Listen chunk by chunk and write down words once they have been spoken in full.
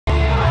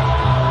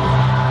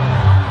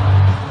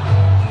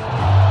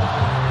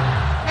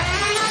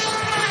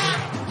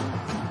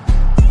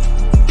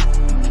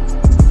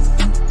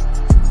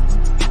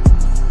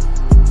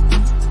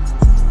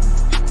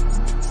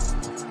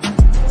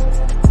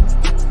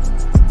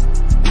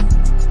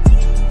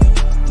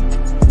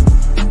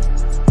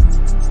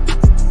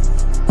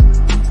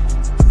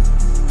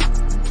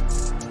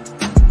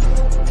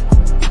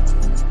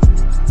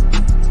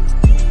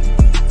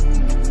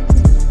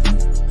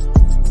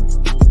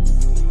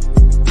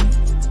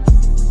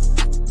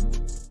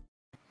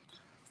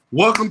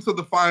Welcome to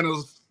the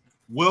finals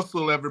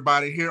whistle,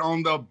 everybody, here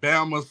on the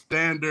Bama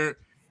Standard.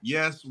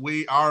 Yes,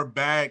 we are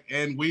back,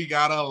 and we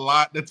got a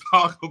lot to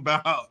talk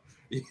about.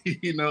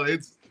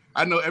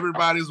 I know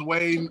everybody's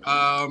waiting.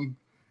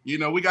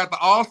 We got the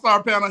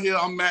all-star panel here.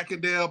 I'm Matt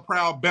Cadell,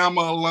 proud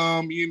Bama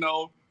alum,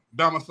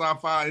 Bama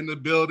Sci-Fi in the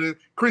building.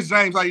 Chris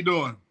James, how you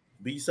doing?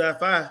 Be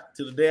Sci-Fi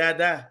till the day I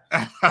die.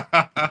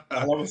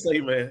 I'm going to say,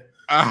 man.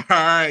 All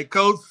right,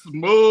 Coach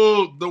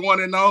Smooth, the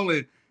one and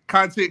only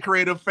content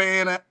creator,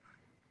 fan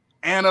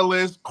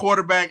analyst,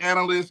 quarterback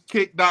analyst,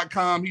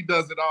 kick.com. He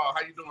does it all.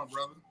 How you doing,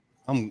 brother?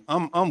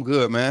 I'm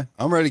good, man.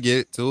 I'm ready to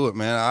get to it,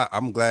 man.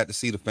 I'm glad to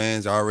see the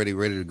fans already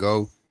ready to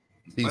go.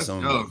 Let's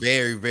some go.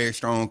 Very, very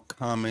strong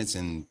comments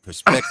and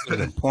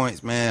perspective and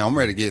points, man. I'm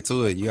ready to get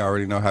to it. You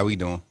already know how we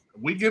doing.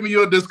 We giving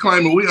you a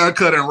disclaimer. We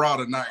uncut and raw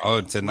tonight.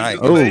 Oh, tonight.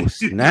 Oh,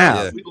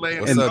 snap. Yeah.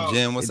 What's up,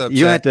 Jim? What's up,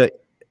 You chat?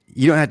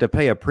 don't have to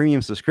pay a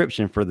premium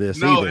subscription for this.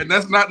 No, either. and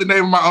that's not the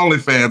name of my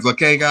OnlyFans,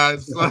 okay,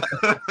 guys?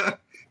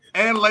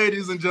 And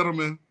ladies and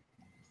gentlemen,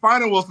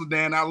 Final Wilson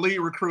Dan, our lead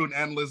recruiting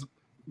analyst,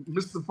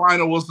 Mr.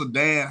 Final Wilson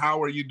Dan.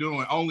 How are you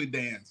doing? Only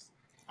Dan's.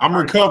 I'm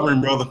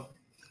recovering, brother.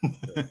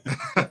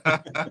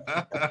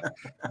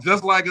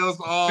 Just like us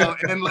all,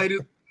 and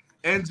ladies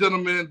and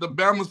gentlemen, the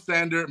Bama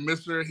Standard,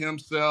 Mr.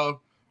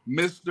 himself,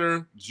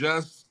 Mr.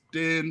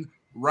 Justin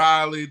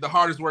Riley, the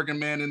hardest working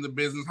man in the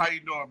business. How you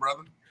doing,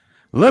 brother?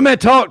 Let me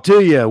talk to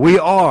you. We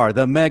are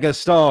the mega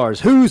stars.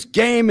 Whose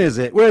game is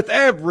it? With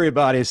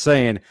everybody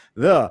saying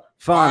the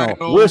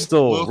final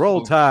whistle,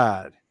 roll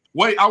tide.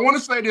 Wait, I want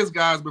to say this,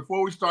 guys,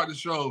 before we start the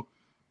show.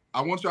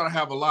 I want y'all to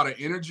have a lot of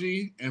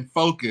energy and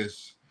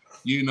focus,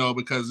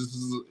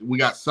 because we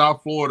got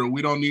South Florida.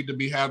 We don't need to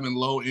be having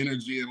low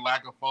energy and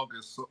lack of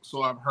focus.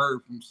 So I've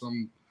heard from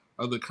some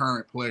of the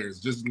current players.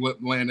 Just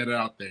laying it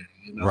out there.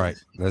 Right.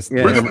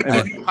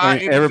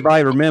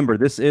 Everybody remember,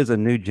 this is a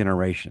new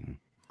generation.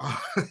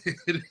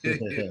 It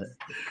is.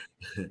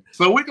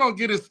 So we're going to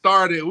get it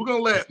started. We're going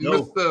to let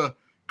Mr.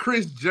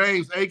 Chris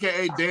James,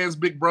 a.k.a. Dan's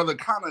big brother,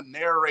 kind of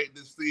narrate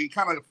this thing,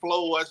 kind of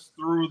flow us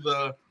through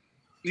the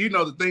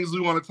things we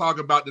want to talk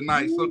about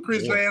tonight. So,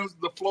 Chris James,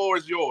 the floor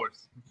is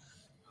yours.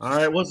 All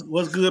right, what's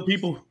good,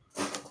 people?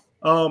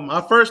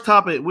 Our first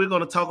topic, we're going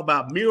to talk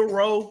about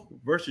Milroe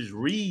versus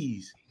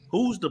Rees.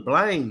 Who's to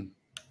blame?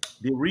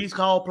 Did Rees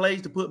call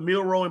plays to put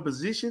Milroe in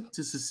position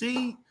to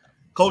succeed?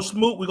 Coach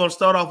Smoot, we're going to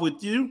start off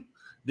with you.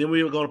 Then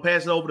we're going to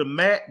pass it over to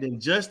Matt, then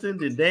Justin,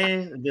 then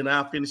Dan, and then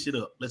I'll finish it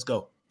up. Let's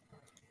go.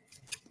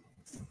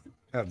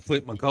 I have to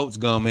put my coach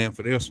gun, man,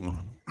 for this one.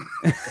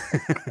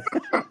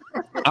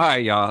 All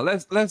right, y'all.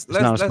 Let's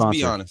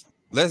be honest.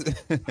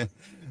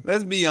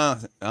 Let's be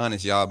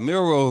honest, y'all.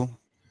 Milroe,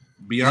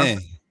 man,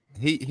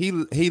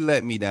 he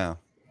let me down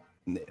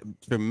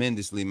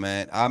tremendously,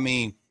 man. I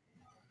mean,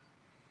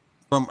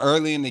 from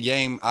early in the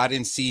game, I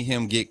didn't see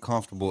him get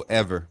comfortable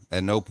ever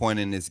at no point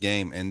in this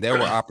game, and there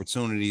were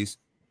opportunities.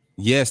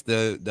 Yes,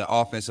 the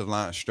offensive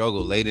line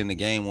struggled late in the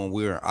game when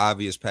we were in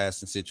obvious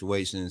passing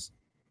situations.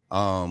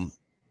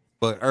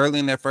 But early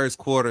in that first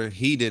quarter,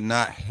 he did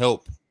not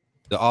help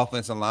the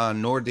offensive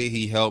line, nor did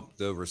he help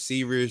the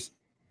receivers.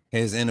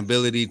 His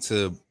inability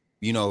to,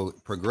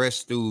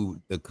 progress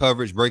through the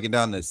coverage, breaking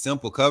down the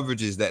simple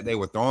coverages that they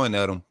were throwing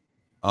at him.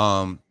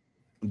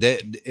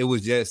 That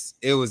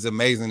it was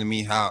amazing to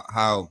me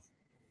how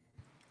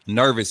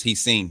nervous he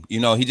seemed.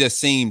 He just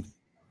seemed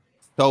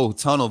so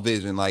tunnel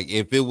vision. Like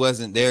if it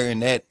wasn't there in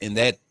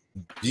that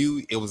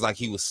view, it was like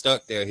he was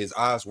stuck there. His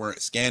eyes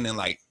weren't scanning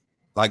like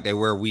they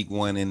were week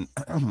one, and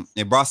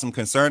it brought some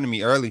concern to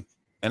me early.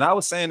 And I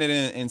was saying it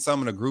in some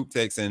of the group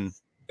texts, and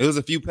it was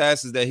a few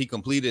passes that he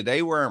completed.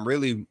 They weren't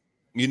really,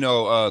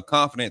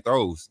 confident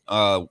throws.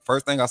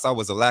 First thing I saw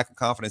was a lack of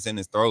confidence in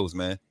his throws,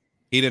 man.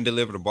 He didn't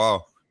deliver the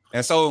ball.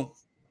 And so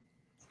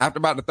after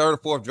about the third or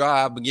fourth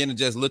drive, I began to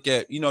just look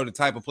at, the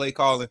type of play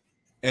calling.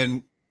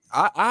 And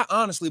I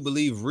honestly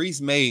believe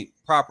Rees made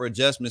proper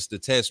adjustments to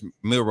test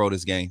Milroe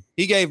this game.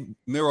 He gave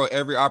Milroe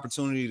every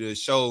opportunity to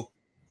show,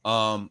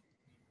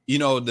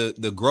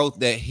 the growth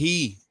that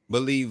he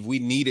believed we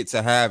needed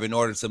to have in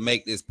order to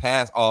make this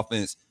pass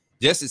offense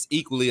just as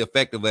equally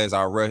effective as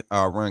our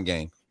run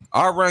game.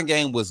 Our run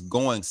game was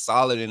going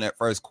solid in that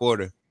first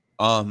quarter.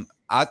 I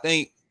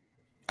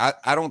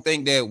don't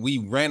think that we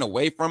ran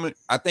away from it.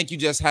 I think you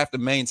just have to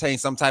maintain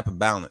some type of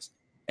balance.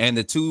 And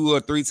the 2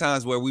 or 3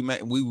 times where we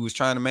was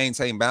trying to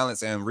maintain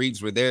balance and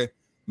Reeves were there,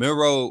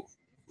 Milroe,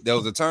 there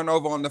was a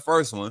turnover on the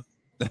first one.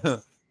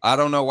 I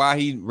don't know why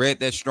he read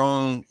that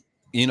strong.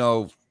 It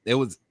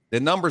was the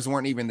numbers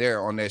weren't even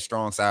there on that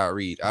strong side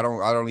read. I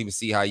don't even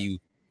see how you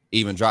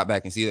even drop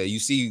back and see that. You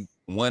see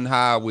one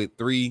high with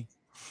 3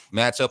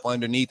 match up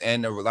underneath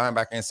and the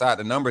linebacker inside.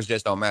 The numbers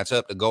just don't match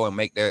up to go and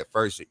make that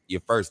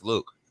your first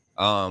look.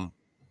 So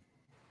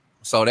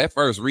that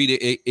first read,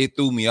 it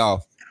threw me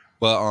off.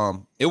 But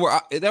there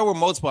were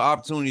multiple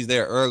opportunities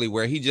there early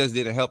where he just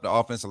didn't help the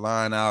offensive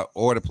line out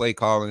or the play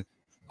calling.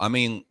 I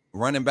mean,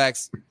 running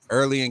backs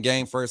early in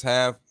game first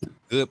half,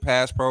 good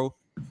pass pro.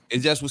 It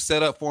just was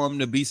set up for him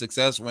to be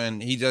successful,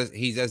 and he just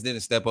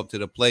didn't step up to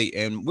the plate.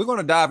 And we're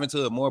gonna dive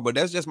into it more, but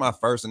that's just my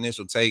first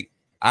initial take.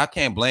 I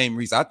can't blame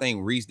Rees. I think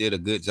Rees did a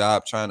good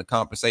job trying to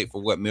compensate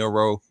for what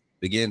Milroe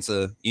began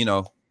to,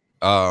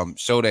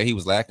 show that he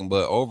was lacking.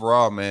 But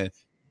overall, man,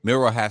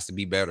 Milroe has to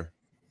be better.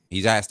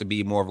 He has to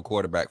be more of a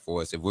quarterback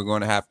for us. If we're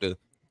going to have to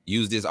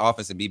use this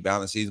offense to be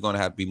balanced, he's going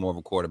to have to be more of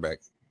a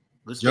quarterback.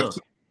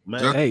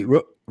 Hey,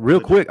 real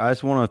quick, I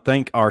just want to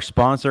thank our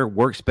sponsor,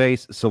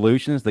 Workspace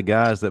Solutions, the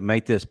guys that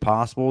make this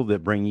possible,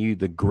 that bring you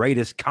the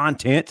greatest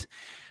content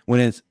when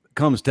it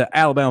comes to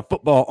Alabama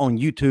football on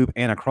YouTube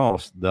and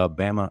across the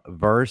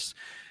Bama-verse.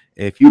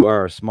 If you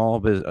are a small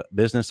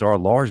business or a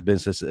large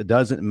business, it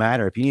doesn't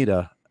matter. If you need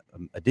a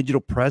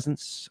digital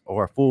presence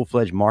or a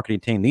full-fledged marketing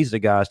team, these are the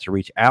guys to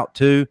reach out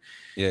to.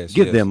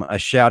 Give them a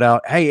shout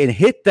out. Hey, and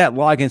hit that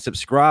like and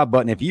subscribe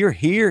button. If you're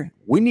here,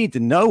 we need to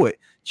know it.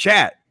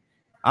 Chat,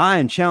 I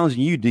am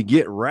challenging you to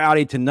get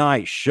rowdy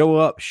tonight. Show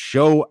up,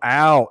 show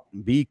out,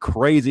 be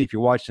crazy. If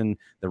you're watching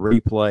the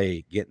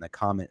replay, get in the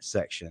comment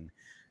section.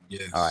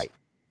 Yes. All right.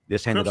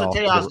 This handed Crimson off.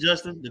 Chaos,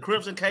 Justin. The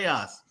Crimson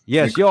Chaos.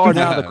 Yes, you are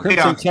now the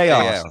Crimson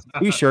Chaos.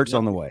 T-shirts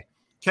on the way.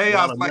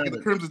 Chaos like the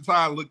Crimson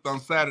Tide looked on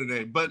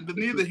Saturday, but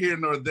neither here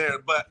nor there.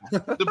 But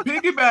the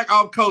piggyback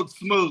off Coach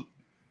Smoot,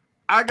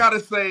 I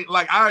gotta say,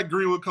 like, I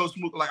agree with Coach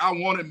Smoot. Like, I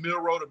wanted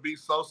Milroe to be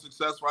so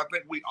successful. I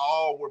think we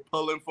all were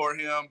pulling for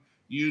him.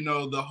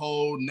 The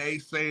whole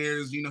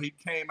naysayers. He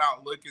came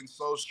out looking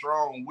so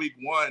strong week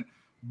 1,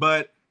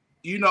 but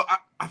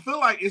I feel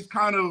like it's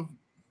kind of.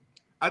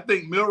 I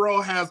think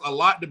Milroe has a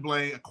lot to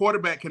blame. A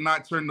quarterback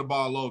cannot turn the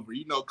ball over.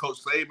 Coach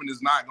Saban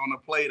is not going to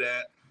play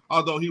that,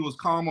 although he was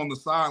calm on the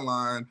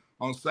sideline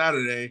on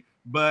Saturday.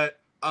 But,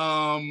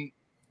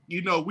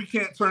 we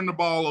can't turn the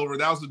ball over.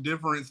 That was the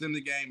difference in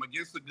the game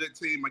against a good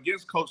team,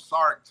 against Coach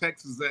Sark,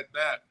 Texas at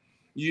that,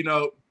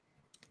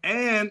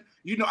 And,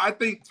 I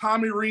think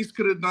Tommy Rees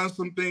could have done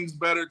some things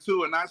better,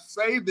 too. And I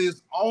say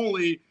this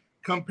only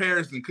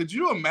comparison. Could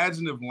you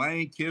imagine if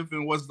Lane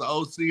Kiffin was the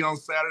OC on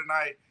Saturday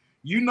night?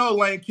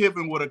 Lane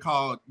Kiffin would have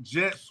called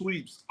jet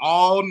sweeps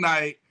all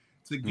night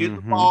to get the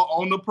ball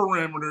on the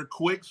perimeter,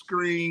 quick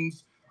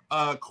screens,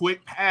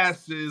 quick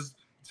passes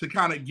to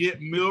kind of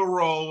get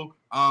Milroe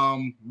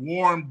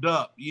warmed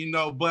up,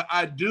 But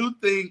I do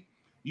think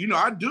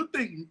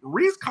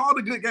Rees called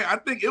a good game. I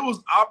think it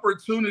was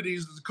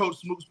opportunities, to Coach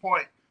Smoot's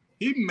point.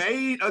 He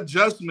made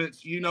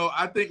adjustments.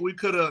 I think we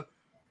could have.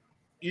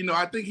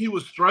 I think he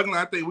was struggling.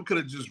 I think we could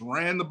have just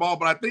ran the ball,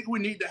 but I think we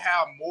need to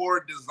have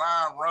more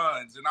design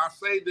runs. And I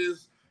say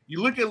this,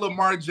 you look at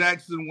Lamar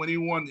Jackson when he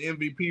won the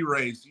MVP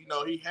race.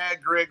 He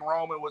had Greg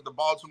Roman with the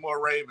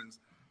Baltimore Ravens.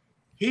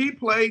 He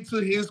played to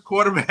his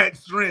quarterback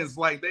strengths.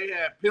 Like, they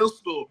had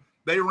pistol.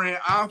 They ran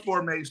I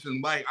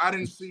formation. Like, I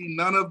didn't see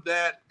none of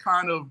that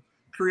kind of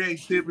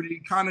creativity,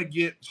 kind of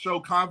show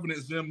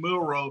confidence in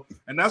Milroe.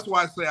 And that's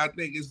why I say I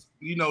think it's,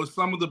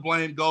 some of the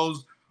blame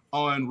goes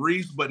on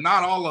Rees, but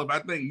not all of it. I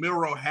think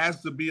Milroe has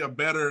to be a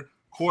better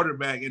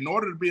quarterback. In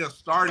order to be a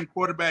starting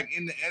quarterback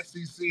in the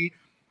SEC,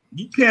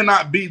 you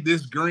cannot be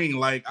this green.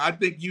 Like, I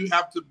think you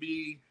have to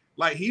be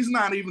like, he's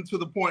not even to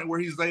the point where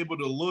he's able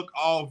to look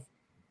off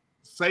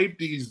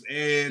safeties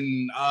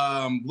and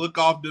look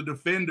off the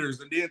defenders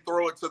and then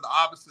throw it to the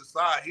opposite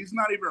side. He's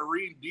not even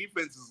reading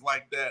defenses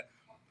like that.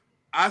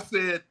 I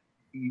said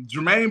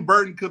Jermaine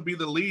Burton could be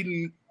the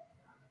leading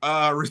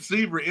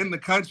receiver in the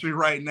country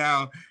right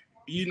now.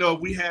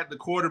 We had the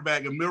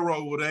quarterback, and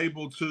Milroe was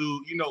able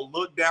to,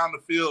 look down the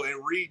field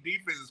and read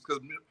defenses,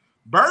 because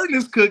Burton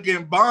is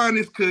cooking, Bond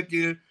is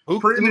cooking. Who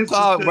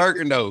called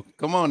Burton, though?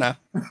 Come on now.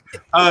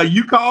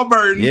 You call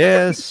Burton.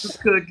 Yes.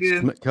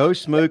 Cooking. Coach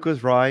Smook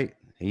was right.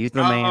 He's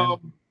the man.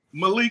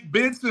 Malik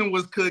Benson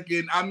was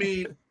cooking. I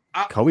mean,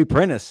 Kobe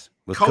Prentice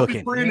was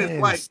cooking. Prentice,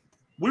 like,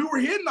 we were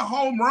hitting the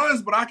home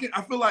runs, but I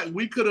feel like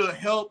we could have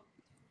helped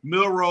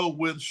Milroe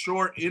with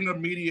short,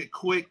 intermediate,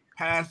 quick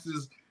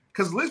passes.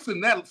 Because,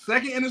 listen, that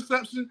second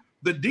interception,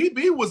 the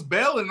DB was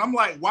bailing. I'm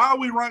like, why are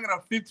we running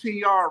a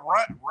 15-yard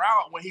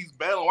route when he's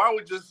bailing? Why don't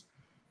we just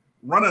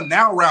run a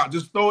now route?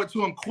 Just throw it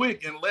to him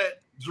quick and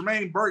let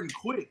Jermaine Burton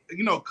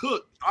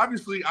cook.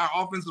 Obviously, our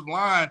offensive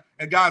line,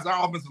 and guys,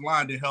 our offensive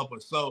line didn't help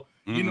us. So,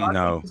 I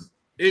think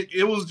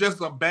it was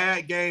just a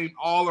bad game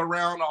all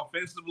around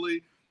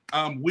offensively.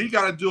 We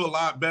got to do a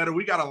lot better.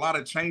 We got a lot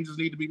of changes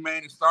need to be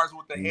made. It starts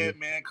with the head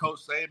man, Coach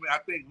Saban. I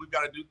think we've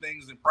got to do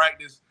things in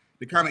practice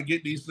to kind of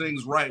get these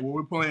things right, where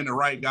we're playing the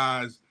right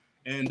guys.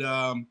 And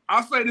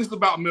I'll say this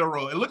about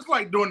Milroe. It looks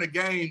like during the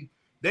game,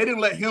 they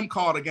didn't let him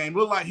call the game. It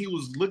looked like he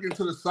was looking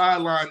to the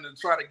sideline to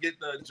try to get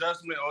the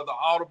adjustment or the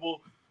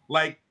audible.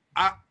 Like,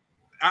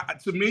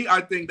 to me, I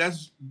think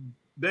that's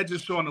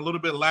just showing a little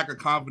bit of lack of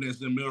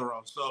confidence in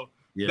Milroe. So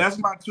that's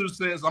my 2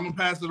 cents. I'm going to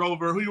pass it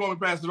over. Who you want me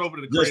to pass it over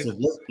to?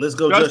 Justin, let's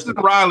go, Justin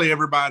Riley,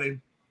 everybody.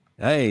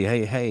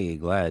 Hey.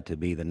 Glad to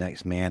be the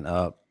next man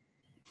up.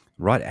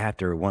 Right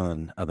after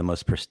one of the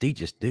most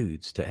prestigious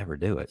dudes to ever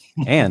do it,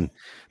 and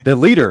the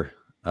leader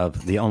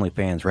of the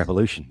OnlyFans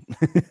revolution.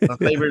 My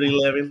favorite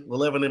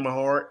 11 in my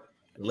heart.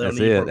 That's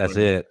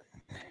it.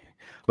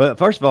 But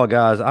first of all,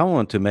 guys, I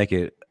want to make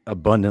it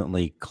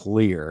abundantly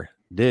clear.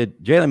 Did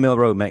Jalen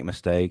Milroe make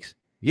mistakes?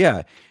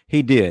 Yeah,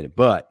 he did.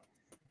 But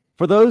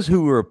for those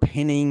who were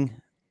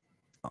pinning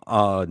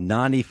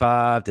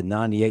 95 to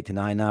 98 to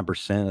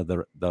 99%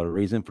 of the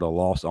reason for the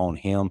loss on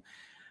him,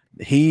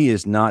 he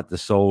is not the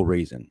sole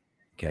reason.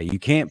 Okay, you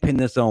can't pin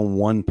this on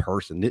one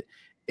person.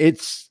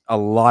 It's a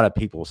lot of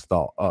people's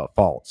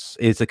faults.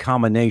 It's a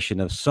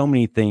combination of so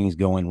many things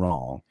going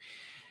wrong.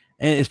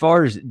 And as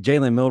far as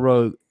Jalen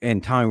Milroe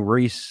and Tommy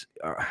Rees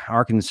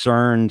are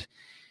concerned,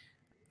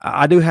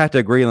 I do have to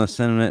agree on the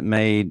sentiment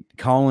made,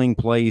 calling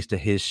plays to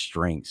his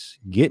strengths,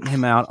 getting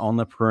him out on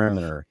the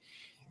perimeter,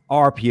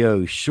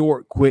 RPO,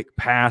 short, quick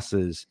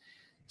passes,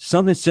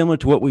 something similar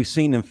to what we've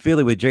seen in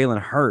Philly with Jalen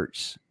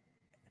Hurts.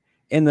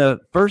 In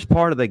the first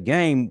part of the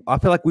game, I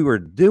feel like we were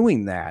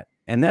doing that.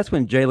 And that's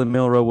when Jalen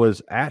Milroe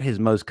was at his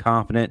most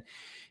confident.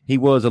 He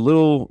was a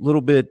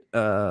little bit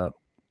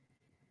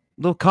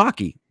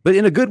cocky, but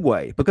in a good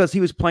way, because he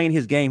was playing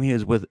his game.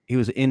 He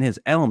was in his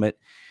element.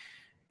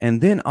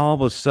 And then all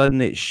of a sudden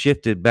it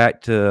shifted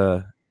back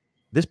to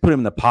this, put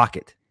him in the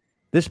pocket.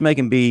 This make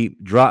him be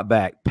drop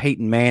back,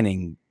 Peyton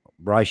Manning,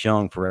 Bryce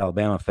Young for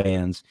Alabama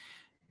fans.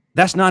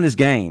 That's not his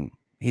game.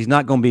 He's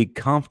not going to be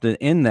confident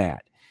in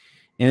that.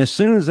 And as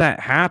soon as that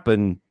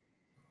happened,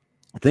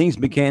 things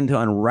began to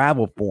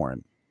unravel for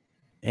him.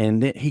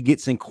 And then he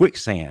gets in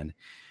quicksand.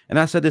 And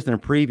I said this in a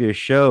previous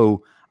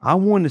show. I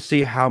wanted to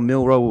see how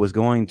Milroe was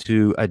going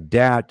to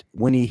adapt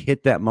when he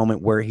hit that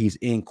moment where he's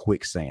in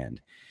quicksand.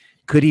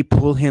 Could he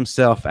pull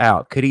himself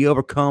out? Could he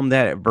overcome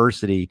that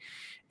adversity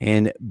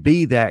and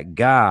be that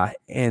guy?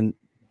 And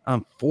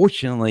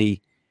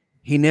unfortunately,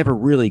 he never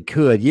really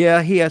could.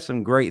 Yeah, he had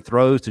some great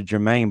throws to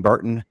Jermaine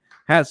Burton.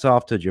 Hats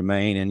off to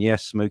Jermaine. And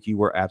yes, Smoke, you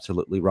were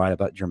absolutely right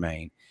about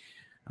Jermaine.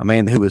 A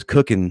man who was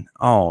cooking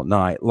all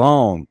night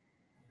long.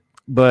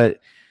 But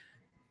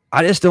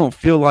I just don't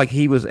feel like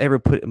he was ever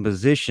put in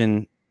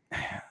position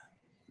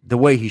the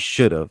way he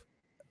should have.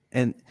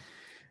 And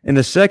in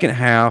the second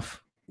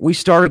half, we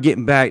started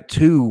getting back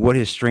to what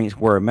his strengths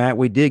were. Matt,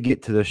 we did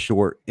get to the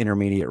short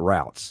intermediate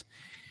routes.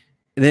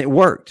 And it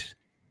worked.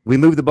 We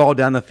moved the ball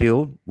down the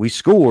field. We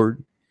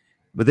scored.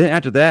 But then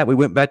after that, we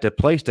went back to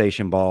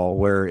PlayStation ball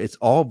where it's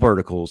all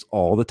verticals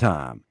all the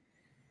time.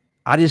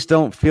 I just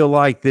don't feel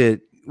like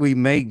that we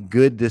made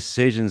good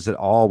decisions at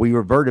all. We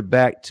reverted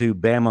back to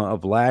Bama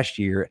of last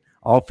year,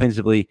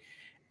 offensively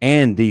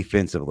and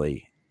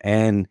defensively.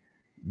 And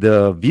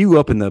the view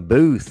up in the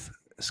booth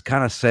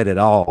kind of said it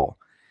all.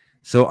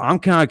 So I'm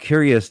kind of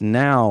curious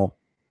now,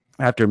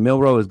 after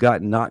Milroe has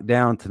gotten knocked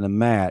down to the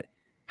mat,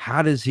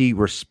 how does he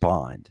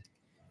respond?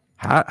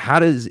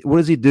 What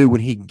does he do when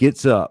he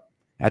gets up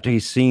after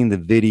he's seen the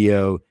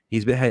video?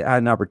 He's had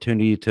an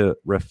opportunity to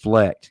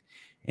reflect.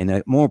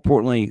 And more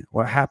importantly,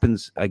 what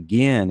happens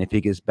again if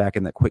he gets back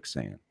in that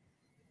quicksand?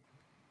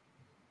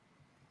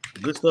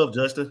 Good stuff,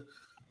 Justin.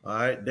 All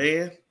right,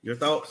 Dan, your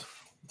thoughts?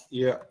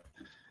 Yeah.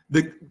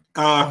 You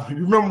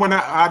remember when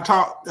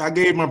I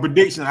gave my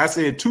prediction? I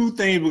said two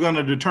things were going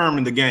to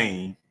determine the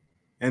game,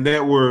 and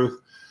that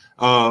were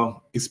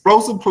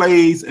explosive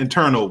plays and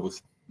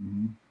turnovers.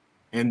 Mm-hmm.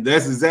 And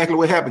that's exactly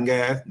what happened,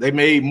 guys. They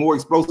made more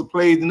explosive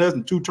plays than us,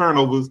 and 2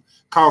 turnovers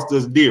cost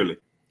us dearly.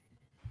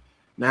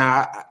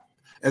 Now,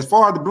 as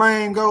far as the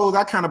blame goes,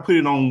 I kind of put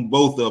it on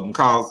both of them,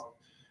 because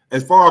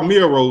as far as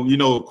Milroe,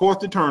 of course,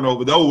 the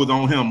turnover, those was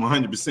on him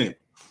 100%.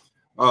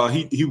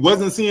 He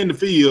wasn't seeing the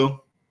field,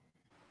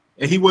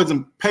 and he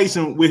wasn't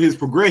patient with his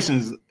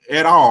progressions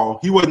at all.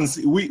 He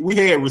wasn't. We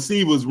had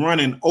receivers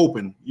running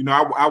open.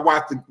 I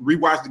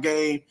rewatched the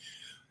game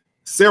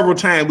several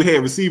times. We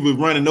had receivers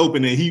running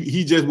open, and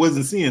he just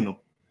wasn't seeing them.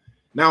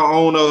 Now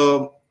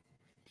on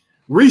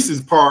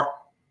Rees's part,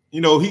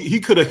 he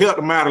could have helped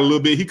him out a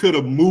little bit. He could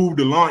have moved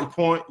the launch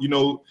point.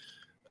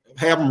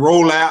 Have him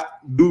roll out,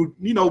 move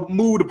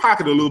the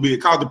pocket a little bit,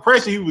 because the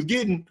pressure he was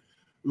getting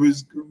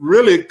was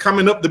really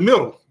coming up the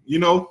middle.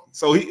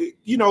 So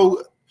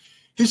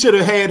he should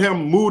have had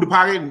him move the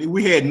pocket.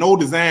 We had no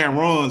design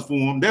runs for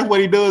him. That's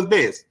what he does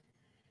best.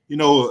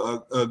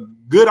 A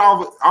good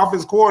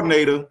offense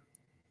coordinator,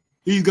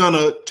 he's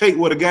gonna take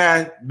what a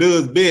guy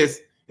does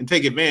best and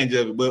take advantage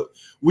of it. But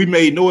we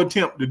made no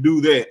attempt to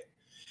do that,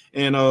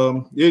 and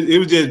it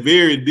was just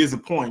very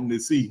disappointing to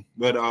see.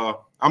 But I'm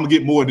gonna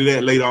get more to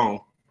that later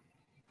on.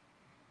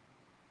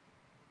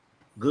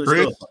 Good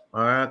stuff.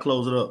 All right, I'll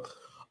close it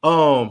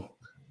up.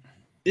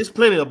 It's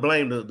plenty of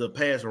blame to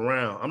pass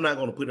around. I'm not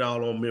going to put it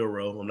all on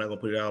Milroe. I'm not going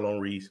to put it all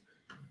on Rees.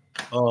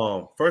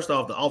 First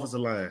off, the offensive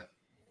line.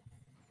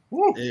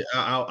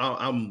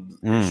 I'm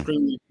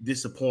extremely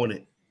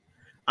disappointed.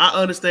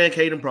 I understand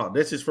Caden Proctor.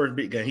 That's his first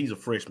big game. He's a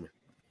freshman.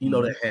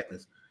 That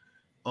happens.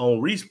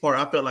 On Rees' part,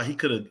 I felt like he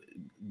could have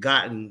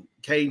gotten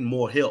Caden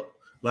more help,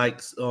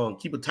 like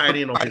keep a tight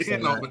end on his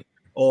side,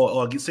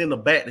 or send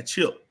him back to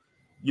chip,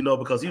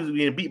 because he was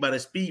being beat by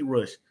that speed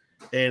rush.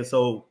 And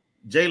so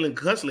Jalen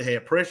constantly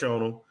had pressure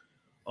on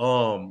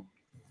him.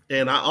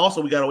 And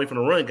we got away from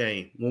the run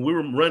game. When we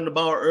were running the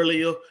ball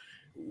earlier,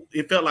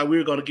 it felt like we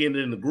were going to get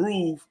in the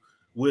groove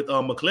with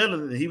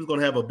McClellan, and he was going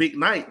to have a big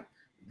night.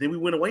 then we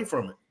went away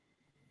from it.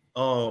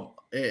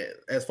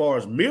 As far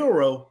as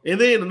Milroe, and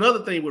then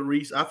another thing with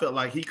Rees, I felt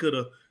like he could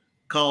have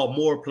called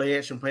more play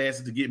action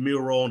passes to get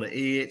Milroe on the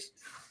edge.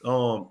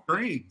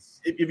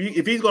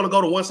 If he's going to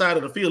go to one side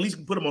of the field, at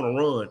least put him on a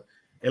run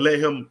and let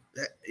him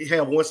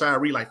have one side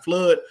read, like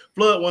flood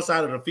one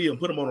side of the field,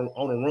 put him on a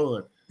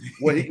run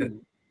where he can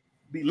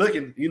be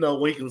looking,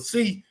 where he can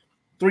see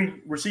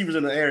 3 receivers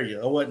in the area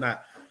or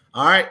whatnot.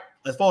 All right.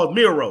 As far as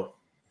Milroe,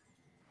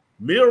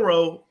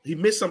 he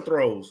missed some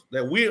throws.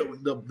 That wheel,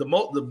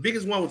 the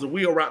biggest one was a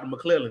wheel route to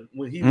McClellan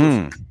when he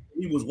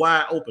was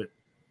wide open,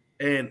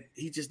 and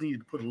he just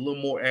needed to put a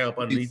little more air up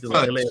underneath it,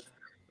 a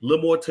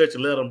little more touch,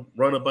 and let him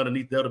run up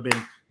underneath.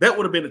 That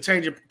would have been a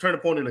turning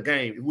point in the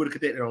game. It would have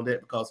connected on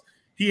that because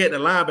he had the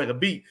linebacker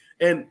beat.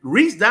 And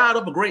Rees dialed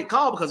up a great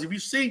call because if you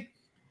see,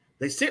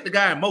 they sent the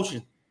guy in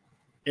motion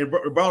and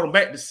brought him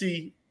back to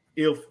see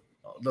if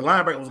the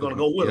linebacker was going to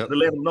go with him to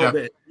let him know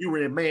that you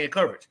were in man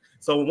coverage.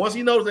 So once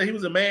he noticed that he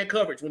was in man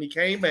coverage, when he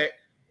came back,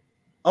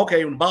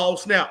 okay, when the ball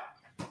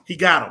snapped, he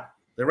got him.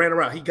 They ran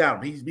around. He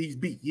got him. He's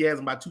beat. He has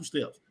him by 2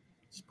 steps.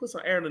 Just put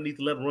some air underneath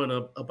and let him run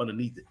up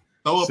underneath it.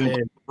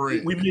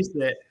 We missed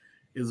that.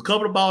 There's a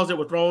couple of balls that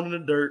were thrown in the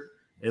dirt,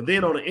 and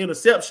then on the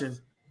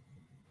interceptions,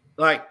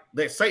 like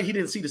that, he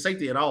didn't see the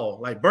safety at all.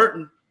 Like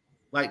Burton,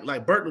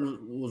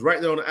 was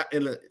right there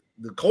and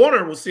the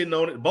corner was sitting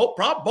on it. Both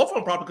of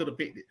them probably could have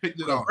picked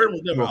it off. Burton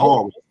was never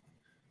home.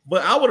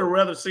 But I would have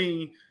rather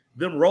seen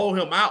them roll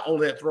him out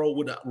on that throw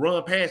with a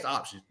run pass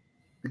option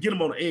to get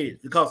him on the edge.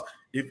 Because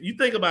if you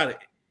think about it,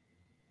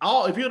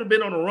 if he would have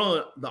been on the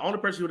run, the only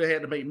person who would have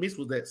had to make miss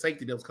was that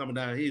safety that was coming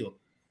downhill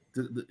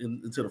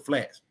into the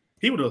flats.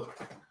 He would have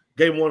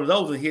gave him one of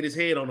those and hit his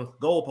head on the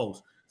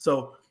goalpost.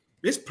 So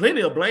there's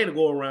plenty of blame to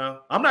go around.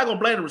 I'm not going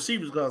to blame the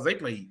receivers because they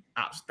played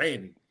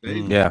outstanding.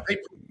 Yeah.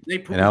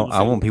 And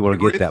I want people to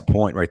get that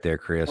point right there,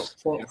 Chris.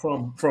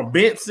 From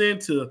Benson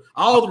to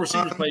all the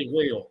receivers played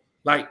well,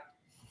 like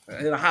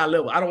at a high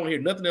level. I don't want to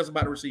hear nothing else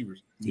about the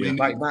receivers.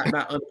 Like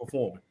not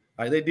underperforming.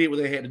 Like they did what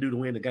they had to do to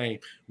win the game.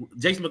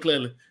 Jason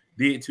McClellan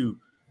did too.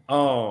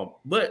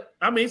 But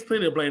I mean, it's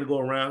plenty of blame to go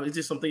around. It's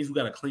just some things we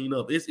got to clean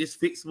up. It's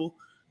fixable.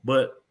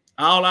 But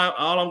all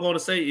I'm going to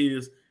say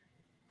is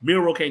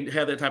Milroe can't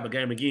have that type of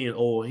game again,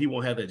 or he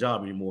won't have that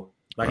job anymore.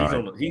 Like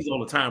he's on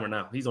the timer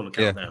now. He's on the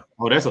countdown.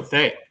 Oh, that's a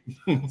fact.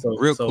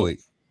 Quick.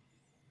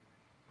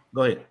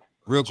 Go ahead.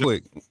 Real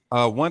quick.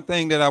 One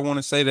thing that I want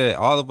to say that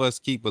all of us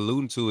keep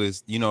alluding to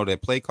is, that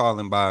play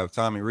calling by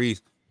Tommy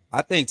Rees.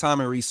 I think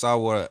Tommy Rees saw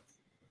what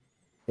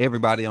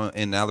everybody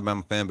in the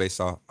Alabama fan base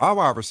saw. All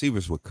our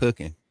receivers were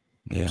cooking.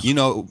 Yeah.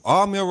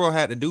 All Milroe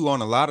had to do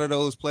on a lot of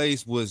those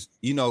plays was,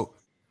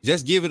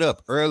 just give it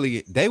up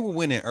early. They were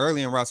winning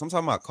early in routes. I'm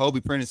talking about Kobe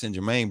Prentice and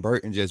Jermaine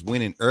Burton just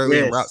winning early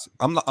in routes.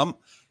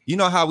 You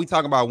know how we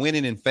talk about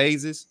winning in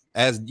phases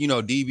as,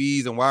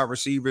 DBs and wide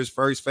receivers,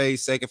 first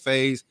phase, second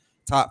phase,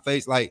 top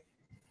phase. Like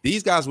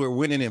these guys were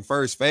winning in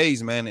first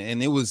phase, man.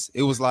 And it was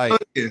like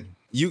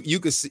you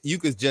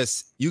could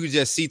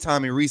just see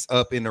Tommy Rees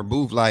up in their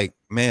booth. Like,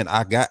 man,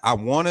 I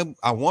want to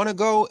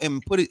go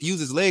and use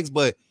his legs.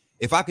 But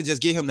if I could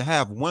just get him to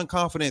have one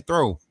confident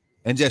throw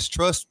and just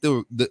trust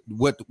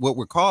what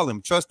we're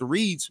calling, trust the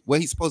reads,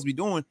 what he's supposed to be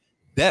doing,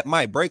 that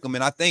might break him.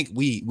 And I think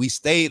we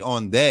stayed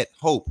on that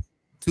hope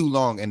too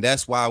long, and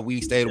that's why we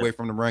stayed away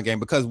from the run game,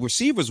 because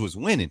receivers was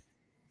winning.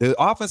 The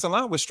offensive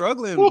line was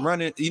struggling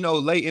running,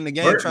 late in the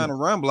game trying to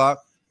run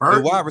block.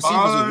 The wide receivers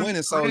was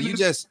winning, so you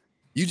just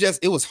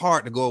it was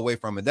hard to go away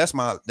from it. That's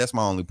my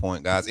only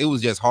point, guys. It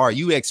was just hard.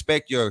 You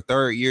expect your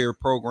 3rd-year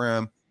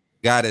program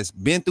guy that's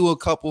been through a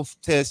couple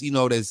tests,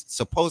 that's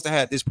supposed to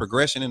have this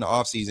progression in the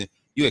offseason.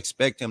 You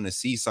expect him to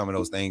see some of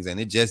those things, and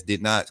it just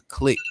did not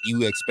click.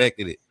 You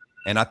expected it,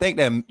 and I think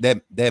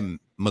that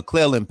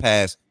McClellan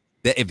pass,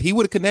 that if he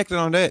would have connected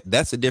on that,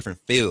 that's a different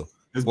feel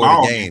for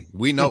the game.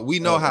 We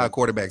know how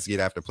quarterbacks get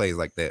after plays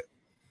like that.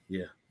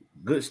 Yeah,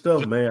 good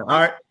stuff, man.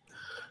 All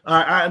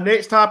right.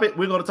 Next topic,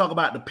 we're going to talk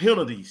about the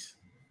penalties.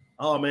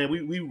 Oh man,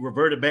 we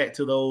reverted back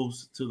to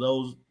those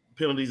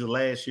penalties of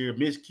last year,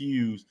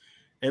 miscues,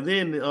 and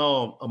then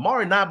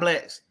Amari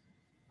Niblack's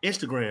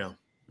Instagram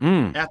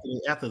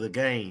after the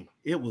game.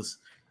 It was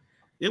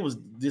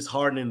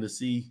disheartening to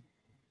see.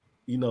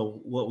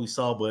 What we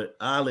saw, but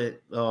I'll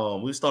let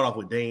we'll start off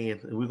with Dan,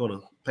 and we're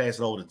gonna pass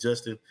it over to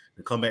Justin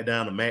and come back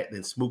down to Matt,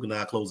 then Smook and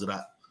I'll close it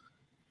out.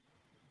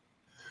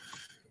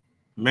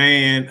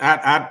 Man,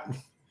 I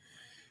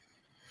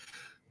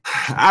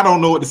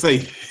don't know what to say.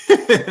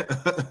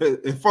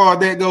 As far as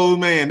that goes,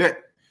 man, that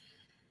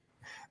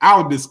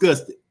I was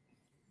disgusted.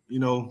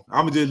 I'm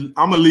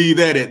gonna leave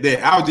that at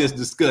that. I was just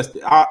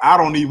disgusted. I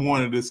don't even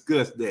want to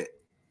discuss that.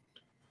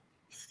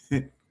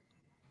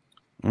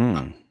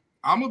 I'm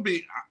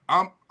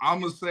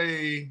gonna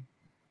say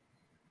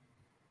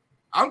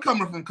I'm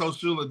coming from Coach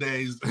Shula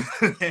days,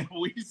 and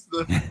we used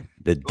to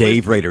the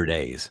Dave Raider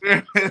days.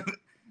 we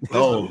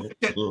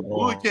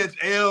would catch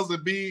L's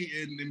and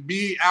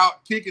be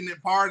out kicking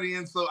and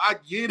partying. So I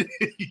get it.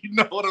 You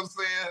know what I'm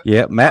saying?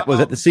 Yeah, Matt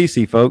was at the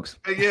CC, folks.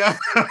 Yeah.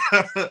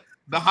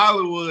 the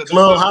Hollywood.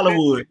 Club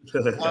Hollywood.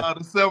 The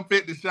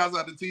 750, shouts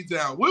out to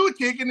T-Town. We were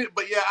kicking it,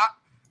 but yeah,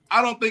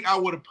 I don't think I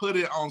would have put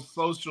it on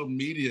social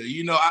media.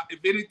 You know, if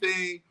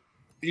anything,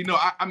 you know,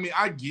 I mean,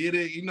 I get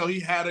it. You know, he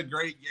had a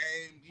great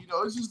game. You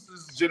know, it's just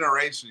this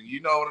generation.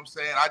 You know what I'm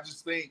saying? I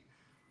just think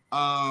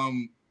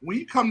when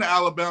you come to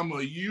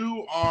Alabama,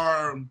 you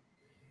are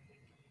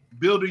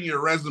building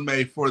your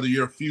resume for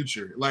your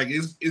future. Like,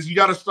 is you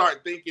got to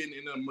start thinking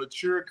in a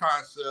mature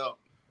concept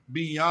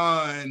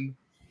beyond,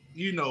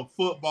 you know,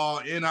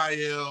 football,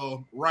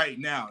 NIL right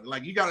now.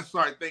 Like, you got to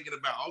start thinking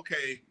about,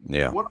 okay,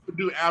 what do I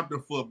do after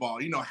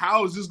football? You know,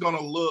 how is this going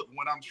to look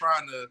when I'm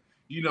trying to,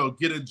 you know,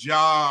 get a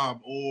job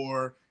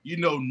or, you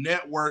know,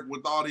 network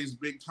with all these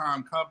big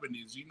time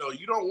companies? You know,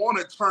 you don't want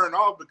to turn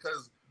off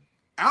because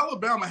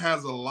Alabama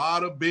has a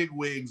lot of big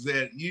wigs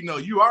that, you know,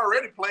 you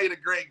already played a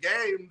great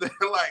game.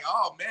 They're like,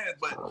 oh man,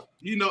 but,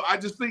 you know, I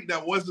just think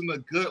that wasn't a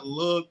good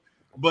look.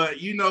 But,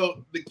 you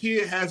know, the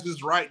kid has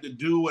his right to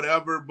do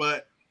whatever.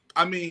 But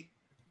I mean,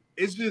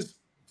 it's just,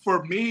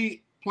 for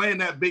me, playing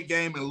that big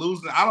game and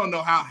losing, I don't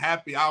know how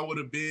happy I would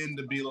have been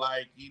to be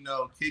like, you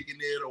know, kicking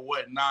it or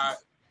whatnot.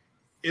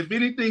 If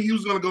anything, he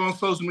was going to go on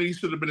social media. He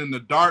should have been in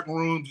the dark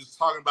room just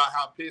talking about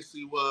how pissed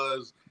he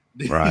was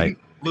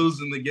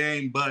losing the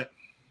game. But,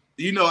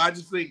 you know, I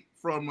just think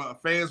from a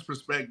fan's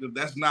perspective,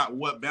 that's not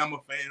what Bama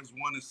fans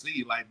want to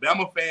see. Like,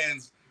 Bama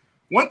fans,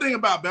 one thing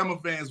about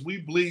Bama fans, we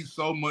bleed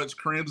so much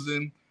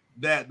crimson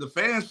that the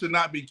fans should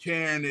not be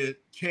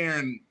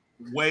caring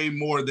way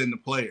more than the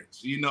players.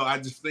 You know, I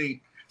just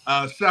think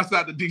shouts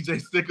out to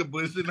DJ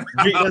Stickerbush.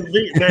 That's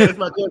big, man. That's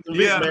my cousin,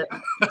 man.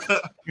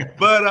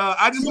 But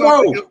I just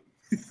don't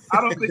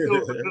think it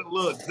was a good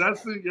look.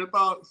 Justin, your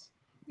thoughts?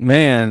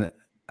 Man,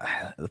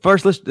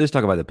 first let's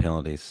talk about the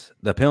penalties.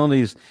 The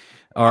penalties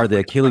are the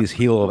Achilles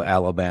heel of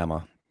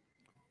Alabama.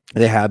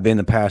 They have been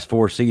the past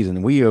 4 seasons.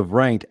 We have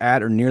ranked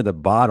at or near the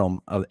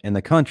bottom in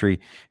the country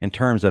in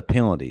terms of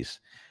penalties.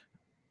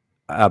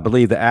 I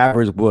believe the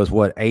average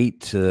was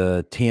 8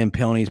 to 10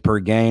 penalties per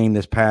game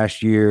this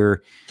past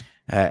year,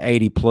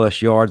 80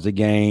 plus yards a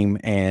game.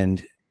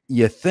 And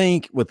you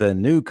think with a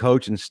new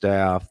coaching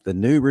staff, the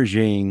new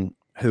regime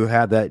who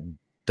have that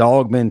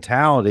dog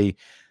mentality,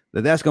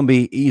 that's going to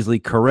be easily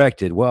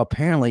corrected. Well,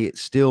 apparently it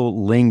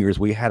still lingers.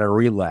 We had a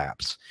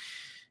relapse.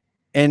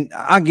 And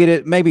I get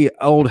it. Maybe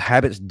old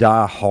habits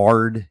die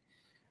hard,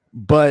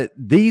 but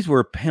these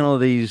were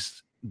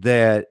penalties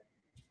that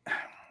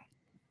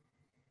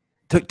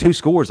took 2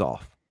 scores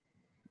off.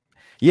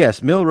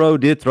 Yes, Milroe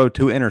did throw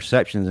 2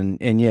 interceptions,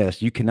 and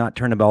yes, you cannot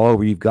turn the ball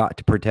over. You've got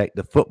to protect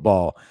the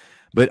football.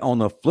 But on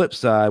the flip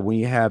side, when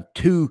you have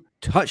 2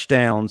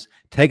 touchdowns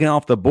taken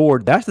off the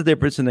board, that's the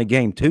difference in the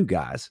game too,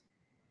 guys.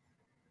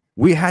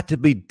 We had to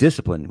be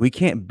disciplined. We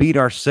can't beat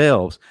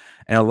ourselves.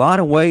 In a lot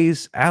of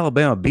ways,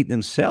 Alabama beat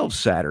themselves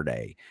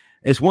Saturday.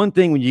 It's one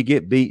thing when you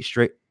get beat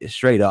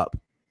straight up.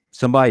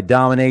 Somebody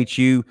dominates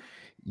you.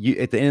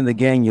 At the end of the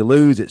game, you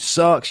lose. It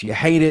sucks. You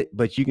hate it.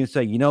 But you can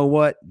say, you know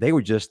what? They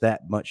were just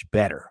that much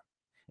better.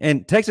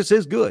 And Texas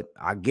is good.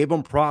 I give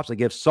them props. I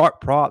give Sark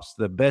props,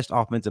 the best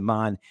offensive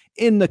mind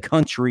in the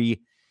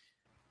country.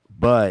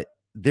 But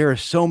there are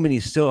so many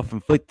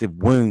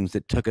self-inflicted wounds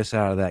that took us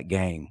out of that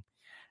game.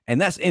 And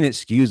that's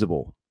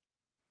inexcusable.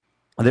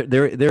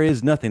 There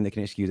is nothing that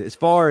can excuse it. As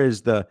far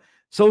as the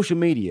social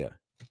media,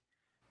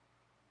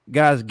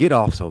 guys, get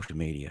off social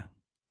media.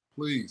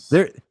 Please.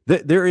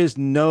 There is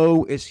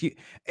no excuse.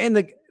 And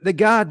the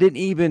guy didn't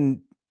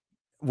even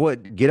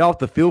get off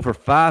the field for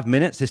 5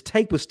 minutes. His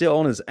tape was still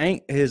on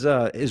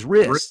his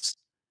wrists.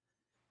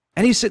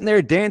 And he's sitting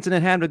there dancing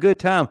and having a good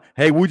time.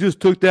 Hey, we just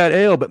took that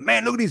L, but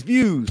man, look at these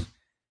views.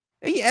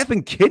 Are you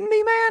effing kidding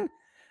me, man?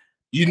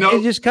 You know,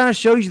 it just kind of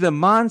shows you the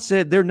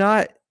mindset. They're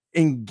not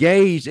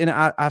engaged. And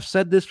I've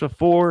said this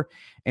before,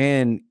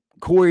 and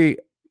Corey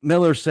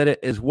Miller said it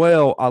as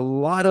well. A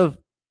lot of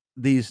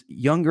these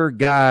younger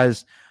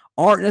guys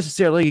aren't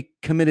necessarily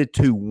committed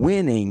to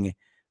winning.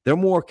 They're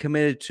more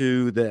committed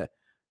to the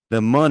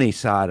money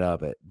side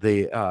of it,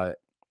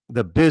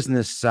 the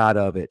business side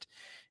of it,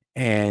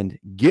 and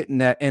getting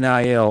that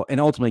NIL and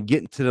ultimately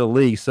getting to the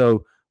league.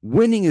 So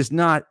winning is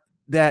not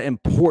that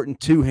important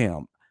to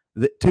them.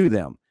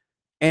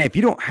 And if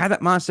you don't have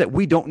that mindset,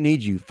 we don't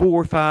need you.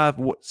 4 or 5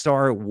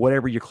 star,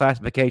 whatever your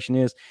classification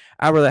is.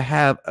 I'd rather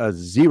have a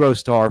 0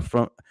 star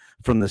from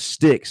the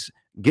sticks,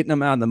 getting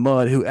them out in the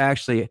mud, who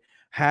actually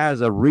has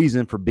a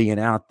reason for being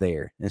out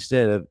there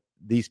instead of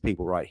these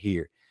people right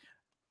here.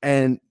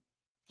 And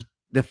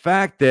the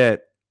fact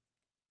that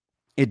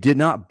it did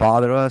not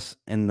bother us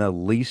in the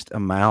least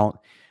amount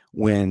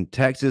when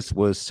Texas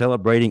was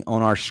celebrating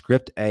on our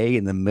script A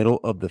in the middle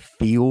of the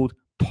field,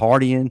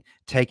 partying,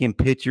 taking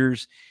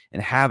pictures,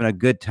 and having a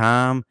good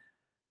time,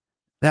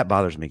 that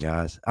bothers me,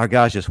 guys. Our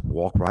guys just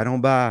walk right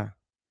on by,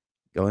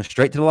 going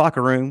straight to the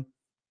locker room.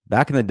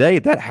 Back in the day,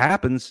 if that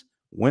happens,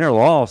 win or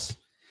loss,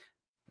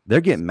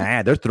 they're getting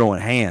mad. They're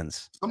throwing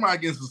hands. Somebody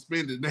gets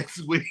suspended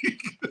next week.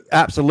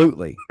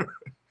 Absolutely.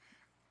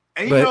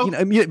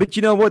 But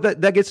you know what?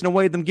 That gets in the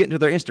way of them getting to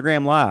their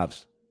Instagram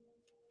lives.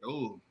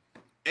 Oh,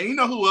 And you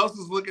know who else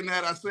is looking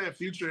at? I said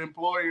future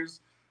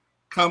employers,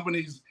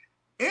 companies.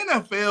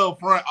 NFL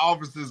front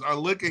offices are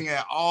looking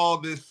at all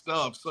this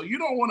stuff. So you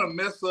don't want to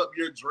mess up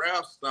your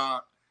draft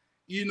stock.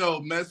 You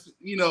don't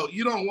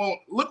want,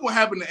 look what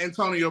happened to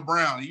Antonio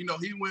Brown. You know,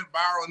 he went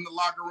viral in the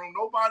locker room.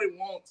 Nobody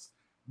wants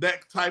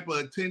that type of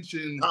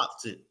attention,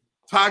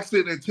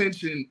 toxic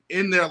attention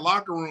in their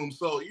locker room.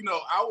 So,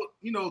 I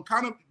would,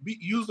 kind of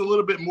use a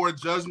little bit more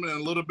judgment and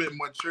a little bit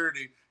more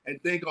maturity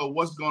and think of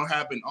what's going to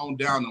happen on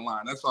down the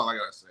line. That's all I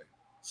got to say.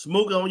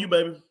 Smooth on you,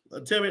 baby.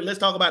 Tell me, let's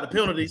talk about the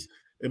penalties.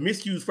 And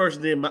miscues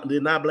first, and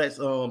then Not Black's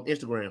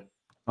Instagram.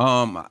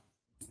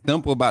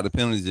 Simple about the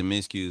penalties and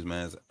miscues,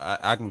 man.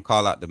 I can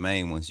call out the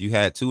main ones. You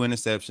had 2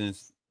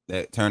 interceptions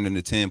that turned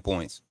into 10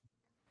 points.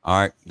 All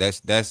right,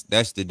 that's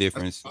the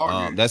difference.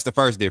 That's the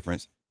first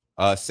difference.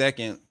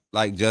 Second,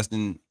 like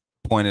Justin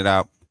pointed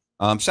out,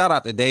 shout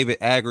out to David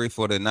Agri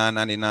for the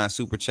 $9.99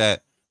 super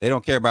chat. They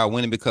don't care about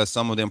winning because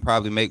some of them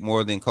probably make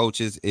more than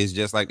coaches. It's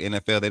just like the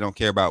NFL. They don't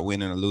care about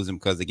winning or losing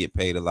because they get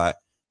paid a lot.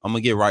 I'm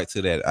gonna get right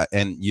to that,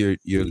 and you're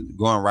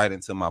going right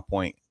into my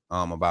point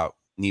about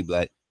knee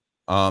black,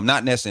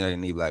 not necessarily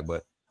knee black,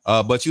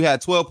 but you had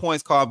 12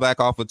 points called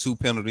back off of 2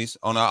 penalties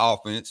on our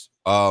offense.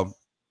 One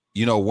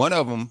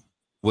of them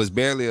was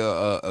barely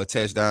a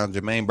touchdown.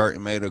 Jermaine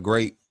Burton made a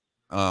great,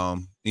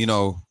 paying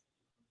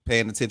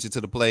attention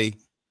to the play.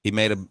 He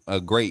made a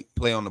great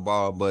play on the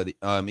ball, but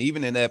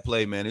even in that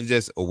play, man, it's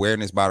just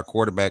awareness by the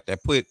quarterback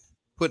that put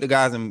the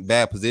guys in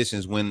bad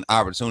positions when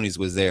opportunities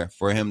was there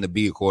for him to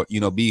be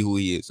be who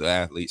he is, an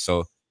athlete.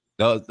 So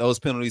those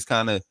penalties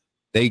kind of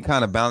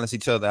balance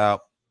each other out.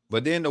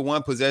 But then the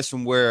one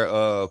possession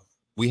where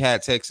we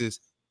had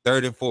Texas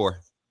 3rd and 4,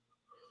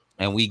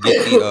 and we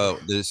get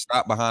the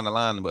stop behind the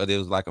line, but it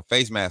was like a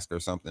face mask or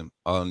something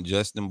on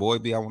Justin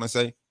Boydby, I want to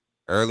say,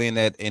 early in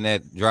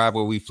that drive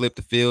where we flipped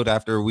the field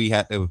after we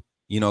had to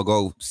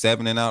go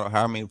 7 and out or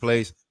how many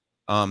plays.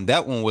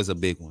 That one was a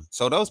big one.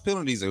 So those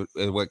penalties are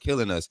what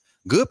killing us.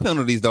 Good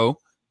penalties, though.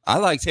 I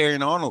like Terry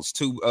Arnold's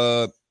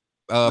 2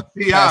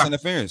 pass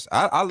interference.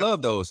 I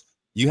love those.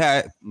 You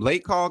had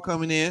late call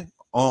coming in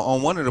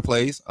on one of the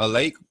plays, the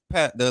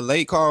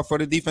late call for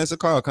the defensive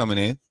call coming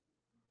in.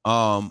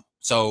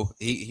 So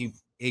he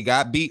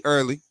got beat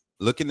early,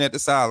 looking at the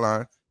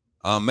sideline,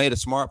 made a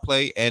smart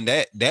play, and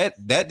that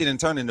didn't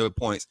turn into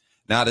points.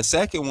 Now the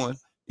second one,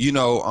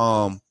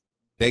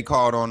 they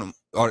called on him,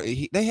 or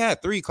they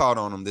had 3 called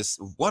on him. This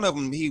one of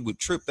them, he would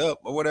tripped up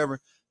or whatever.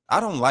 I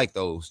don't like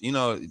those.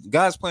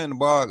 Guys playing the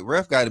ball, the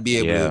ref got to be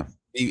able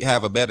to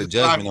have a better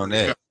judgment on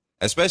that,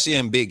 especially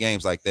in big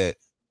games like that.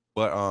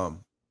 But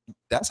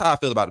that's how I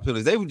feel about the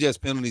penalties. They were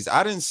just penalties.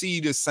 I didn't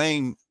see the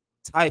same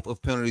type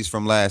of penalties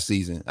from last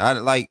season. I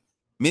like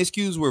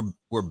miscues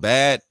were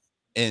bad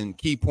and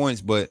key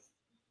points, but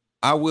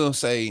I will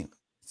say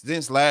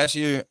since last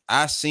year,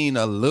 I seen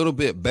a little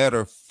bit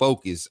better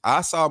focus.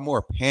 I saw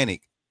more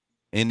panic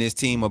in this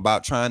team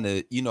about trying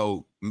to,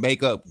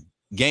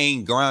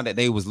 gain ground that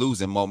they was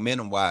losing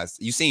momentum wise.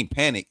 You seen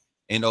panic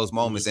in those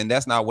moments, and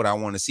that's not what I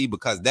want to see,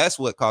 because that's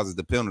what causes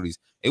the penalties.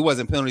 It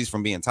wasn't penalties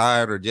from being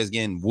tired or just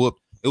getting whooped.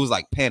 It was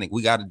like panic.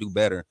 We got to do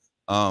better.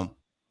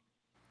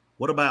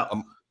 What about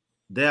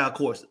down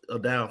course or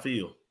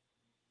downfield?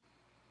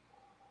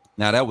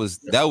 Now that was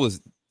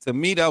to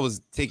me, that was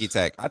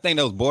ticky-tack. I think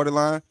that was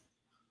borderline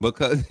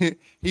because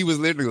he was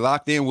literally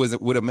locked in with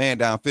a man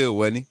downfield,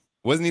 wasn't he?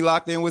 Wasn't he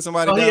locked in with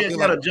somebody? He had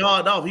got a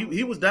jawed off.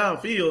 He was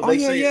downfield. Oh,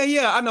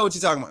 yeah. I know what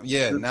you're talking about.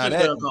 Yeah, now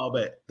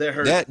that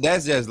hurt.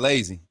 That's just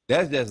lazy.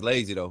 That's just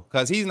lazy though,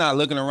 because he's not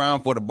looking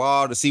around for the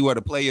ball to see where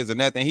the play is or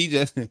nothing. He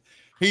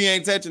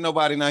ain't touching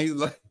nobody now. He's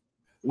like,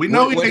 we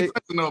know he ain't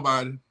touching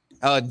nobody.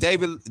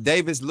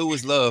 Davis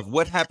Lewis Love.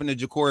 What happened to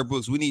Ja'Cory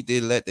Brooks? We need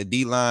to let the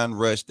D-line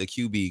rush the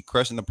QB.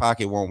 Crushing the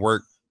pocket won't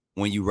work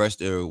when you rush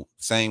the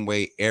same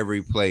way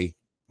every play.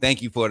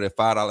 Thank you for the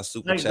 $5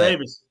 super Thanks, chat.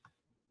 Davis.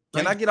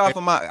 Can I get off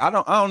of I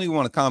don't even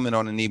want to comment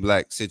on the knee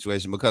black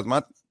situation, because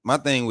my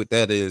thing with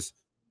that is,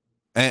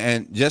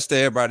 and just to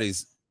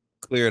everybody's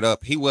cleared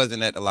up, he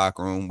wasn't at the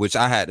locker room, which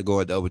I had to go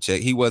and double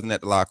check. He wasn't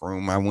at the locker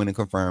room. I went and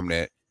confirmed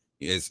that.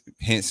 It's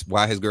hence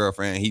why his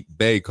girlfriend,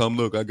 babe, come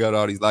look, I got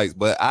all these lights.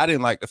 But I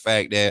didn't like the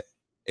fact that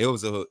it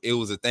was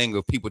a thing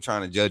of people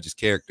trying to judge his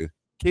character.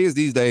 Kids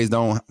these days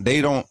don't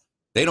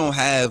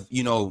have,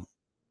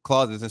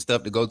 closets and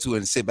stuff to go to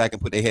and sit back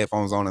and put their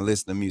headphones on and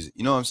listen to music.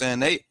 You know what I'm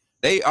saying?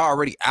 They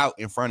already out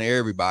in front of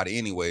everybody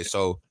anyway.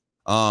 So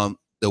the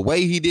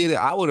way he did it,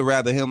 I would have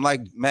rather him,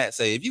 like Matt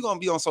say, if you're gonna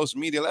be on social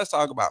media, let's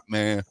talk about,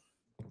 man,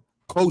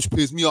 coach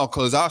pissed me off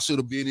because I should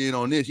have been in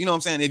on this. You know what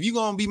I'm saying? If you're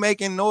gonna be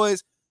making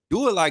noise,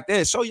 do it like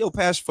that. Show your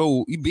passion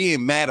for you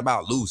being mad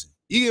about losing.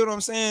 You get what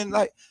I'm saying?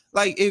 Like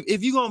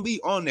if you're gonna be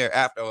on there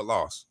after a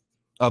loss,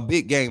 a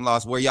big game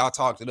loss where y'all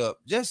talked it up,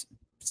 just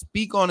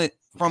speak on it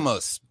from a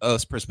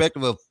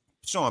perspective of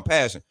showing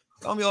passion.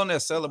 Don't be on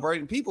there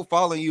celebrating. People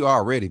following you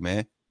already,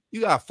 man. You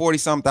got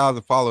 40-some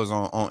thousand followers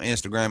on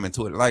Instagram and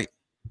Twitter. Like,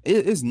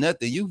 it's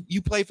nothing.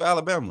 You play for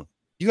Alabama.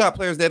 You got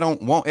players that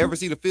won't ever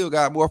see the field,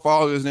 got more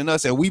followers than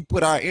us, and we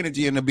put our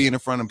energy into being in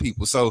front of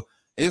people. So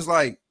it's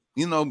like,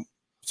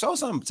 show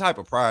some type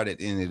of pride at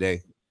the end of the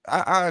day.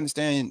 I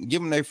understand,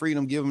 give them their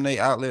freedom, give them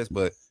their outlets,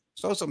 but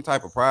show some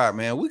type of pride,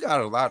 man. We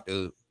got a lot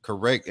to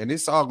correct, and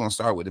it's all going to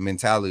start with the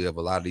mentality of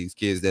a lot of these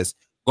kids that's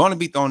going to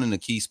be thrown in the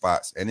key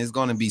spots, and it's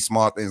going to be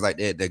small things like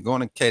that. They're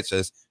going to catch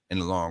us in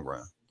the long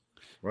run.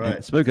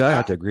 Right. Smooth, I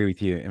have to agree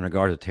with you in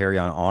regard to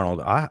Terrion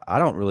Arnold. I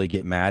don't really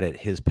get mad at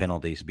his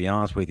penalties. To be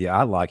honest with you,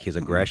 I like his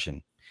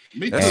aggression.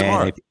 That's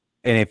smart.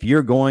 And if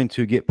you're going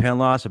to get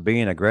penalized for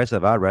being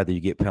aggressive, I'd rather you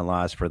get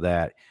penalized for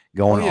that,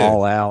 going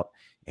all out.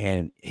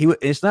 And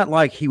it's not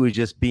like he was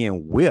just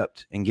being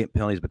whipped and getting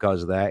penalties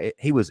because of that.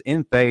 He was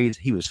in phase.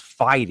 He was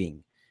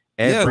fighting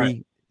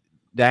every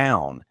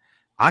down.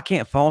 I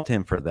can't fault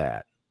him for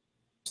that.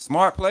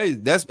 Smart plays.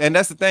 That's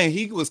the thing.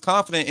 He was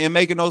confident in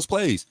making those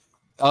plays.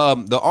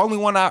 The only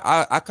one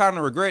I kind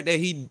of regret that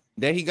he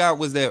got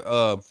was that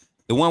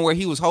the one where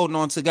he was holding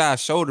on to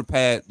guy's shoulder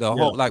pad for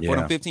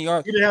the 15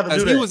 yards. He didn't have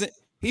to do that.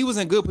 He was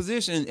in good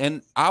position,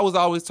 and I was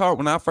always taught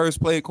when I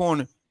first played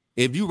corner,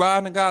 if you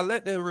riding a guy,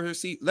 let the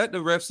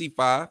ref see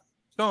 5,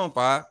 show him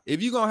 5.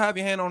 If you're gonna have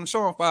your hand on him,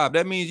 show him 5.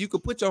 That means you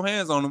could put your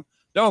hands on him,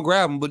 don't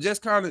grab him, but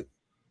just kind of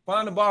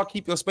find the ball,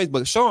 keep your space,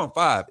 but show him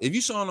 5. If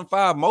you showing him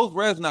 5, most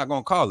refs not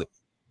gonna call it.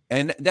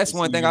 And that's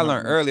one thing I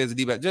learned earlier as a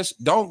D-back.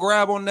 Just don't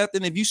grab on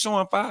nothing. If you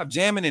showing 5,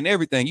 jamming and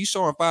everything, you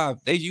showing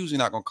 5, they usually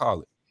not gonna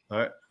call it. All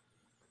right.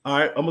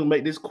 I'm gonna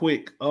make this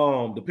quick.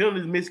 The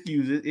penalties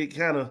miscues, it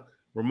kind of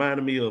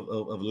reminded me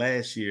of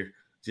last year,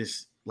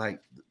 just like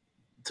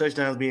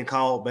touchdowns being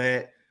called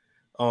back.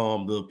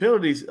 The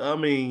penalties, I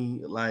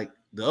mean, like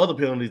the other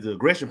penalties, the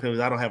aggression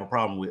penalties, I don't have a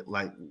problem with,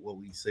 like what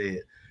we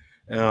said.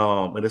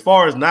 And as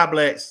far as not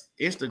blacks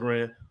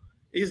Instagram,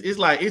 it's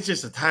like it's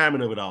just the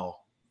timing of it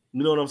all.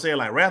 You know what I'm saying?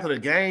 Like after the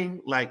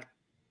game, like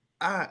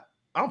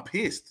I'm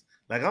pissed.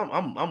 Like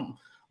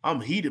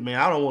I'm heated, man.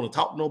 I don't want to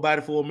talk to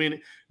nobody for a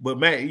minute. But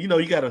man, you know,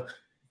 you gotta.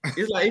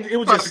 It's like it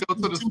was just go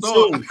to the too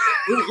store. soon.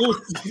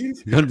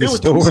 It was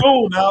too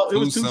soon. Now it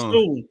was too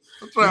soon.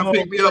 I'm trying to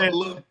pick me up a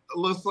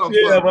little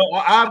something. Yeah, but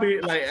I'll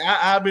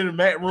be in the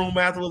mat room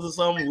afterwards or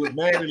something with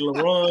Matt and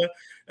LaRon.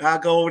 I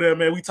go over there,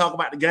 man. We talk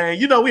about the game.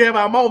 You know, we have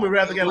our moment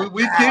rather than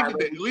we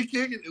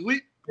kicking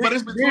it. But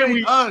it's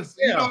between us.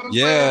 You know what I'm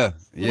saying?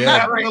 Yeah.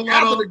 Having a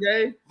lot of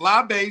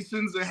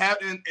libations and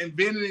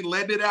venting and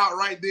letting it out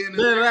right then.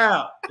 Let it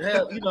out.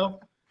 Yeah, you know.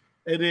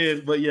 It is.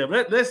 But yeah,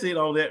 let's see it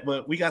on that.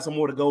 But we got some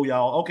more to go,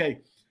 y'all. Okay.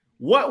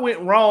 What went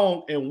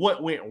wrong and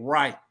what went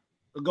right?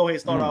 Go ahead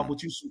and start off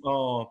with you,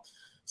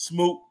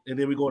 Smoot, and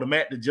then we go to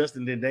Matt, to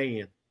Justin, then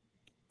Dan.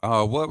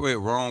 What went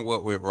wrong,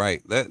 what went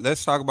right?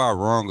 Let's talk about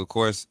wrong, of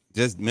course.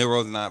 Just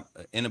Milroe's not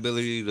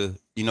inability to,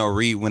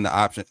 read when the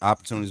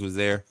opportunities was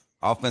there.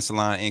 Offensive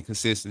line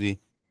inconsistency,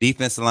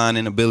 defensive line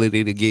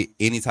inability to get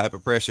any type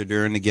of pressure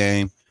during the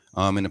game,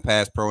 in the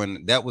pass pro,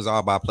 and that was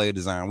all by play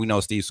design. We know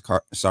Steve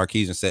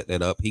Sarkisian set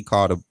that up. He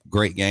called a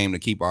great game to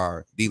keep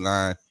our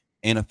D-line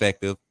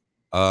ineffective.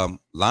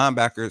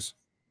 Linebackers,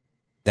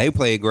 they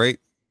played great.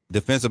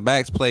 Defensive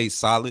backs played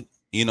solid,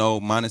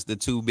 minus the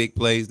 2 big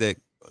plays that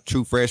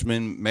true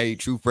freshman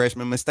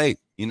mistake,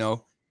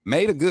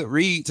 made a good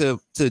read to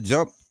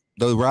jump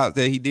the route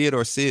that he did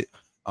or sit,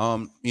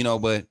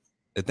 but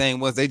the thing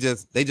was they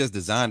just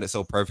designed it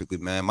so perfectly,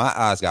 man. My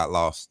eyes got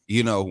lost,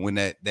 when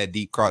that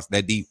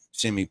deep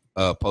shimmy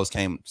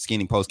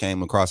skinny post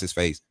came across his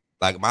face.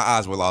 Like my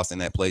eyes were lost in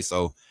that place.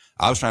 So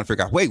I was trying to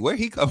figure out, wait, where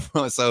he come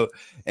from? So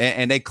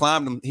and they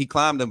climbed him. He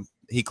climbed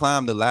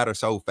the ladder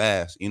so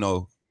fast,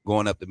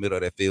 going up the middle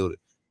of that field.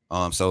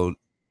 So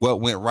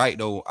what went right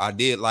though, I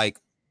did like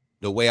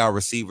the way our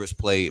receivers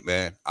played,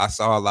 man. I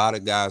saw a lot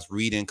of guys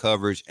reading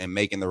coverage and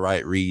making the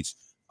right reads.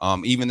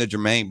 Even the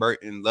Jermaine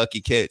Burton lucky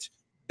catch.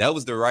 That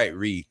was the right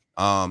read.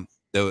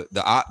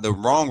 The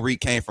wrong read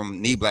came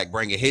from Knee-Black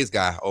bringing his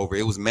guy over.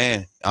 It was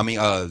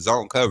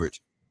zone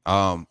coverage.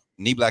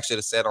 Knee-Black should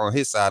have sat on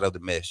his side of the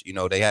mesh.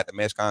 They had the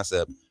mesh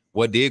concept.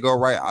 What did go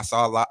right? I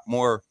saw a lot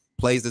more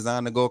plays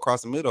designed to go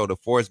across the middle to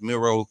force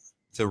Milroe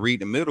to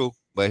read the middle,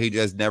 but he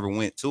just never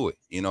went to it.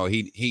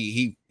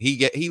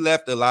 He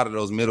left a lot of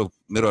those middle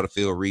of the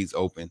field reads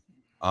open.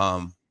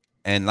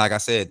 And like I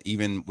said,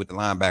 even with the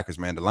linebackers,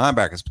 man, the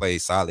linebackers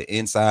played solid.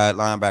 Inside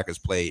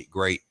linebackers played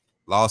great.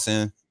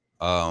 Lawson,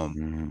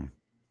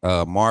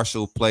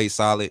 Marshall played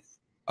solid.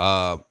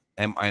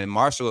 And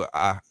Marshall,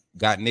 I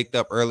got nicked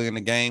up early in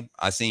the game.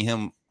 I seen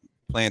him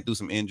playing through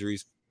some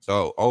injuries.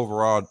 So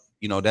overall,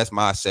 that's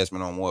my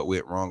assessment on what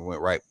went wrong and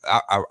went right.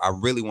 I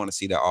really want to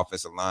see that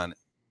offensive line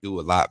do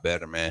a lot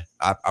better, man.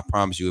 I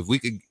promise you, if we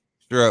could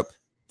stir up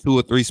 2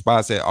 or 3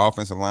 spots at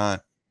offensive line,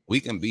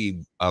 we can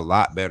be a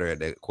lot better at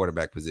that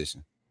quarterback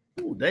position.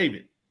 Ooh,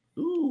 David.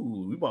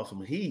 Ooh, we bought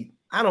some heat.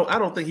 I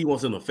don't think he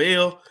wants him to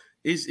fail.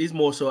 It's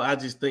more so I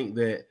just think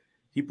that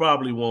he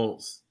probably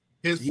wants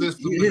his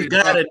system. His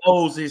guy that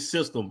knows his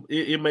system.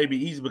 It may be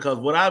easy because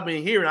what I've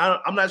been hearing,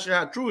 I'm not sure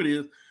how true it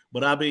is,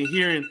 but I've been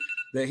hearing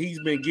that he's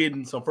been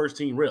getting some first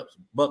team reps.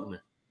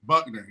 Buckner,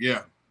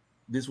 yeah,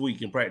 this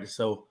week in practice.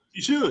 So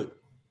you should.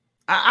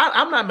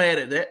 I'm not mad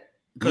at that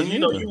because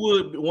you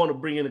would want to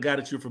bring in a guy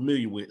that you're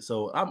familiar with.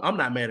 So I'm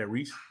not mad at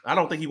Rees. I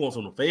don't think he wants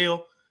him to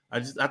fail.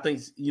 I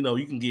think you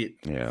can get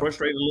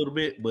frustrated a little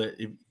bit, but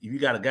if you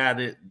got a guy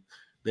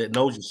that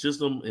knows your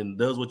system and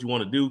does what you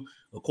want to do,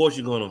 of course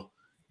you're gonna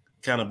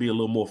kind of be a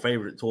little more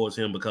favorite towards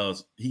him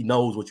because he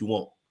knows what you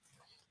want.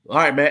 All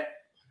right, Matt.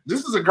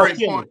 This is a great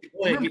point.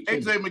 Remember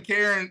AJ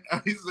McCarron,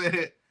 he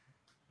said,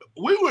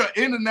 we were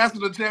in the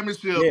national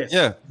championship.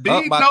 Yes.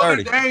 Beat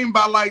Notre Dame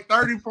by like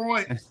 30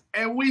 points.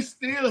 And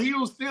he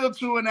was still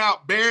chewing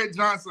out Barrett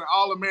Johnson,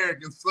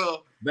 All-American.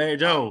 So Barrett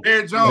Jones.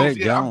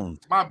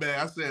 My bad.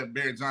 I said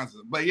Barrett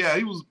Johnson. But yeah,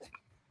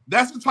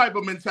 that's the type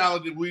of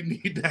mentality we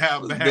need to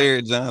have back.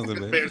 Barrett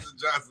Johnson. Barrett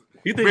Johnson.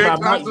 You think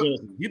about Mike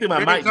Johnson. You think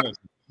about Mike Johnson.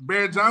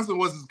 Barrett Johnson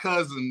was his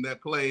cousin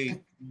that played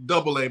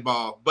AA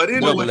ball. But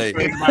anyway,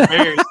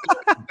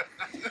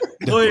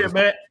 go ahead,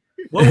 Matt.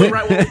 What went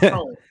right? What went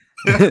wrong?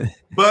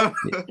 But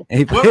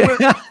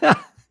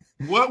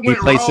what he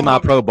played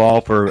semi-pro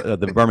ball for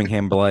the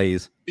Birmingham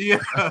Blaze. Yeah,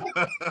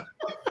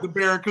 the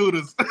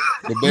Barracudas.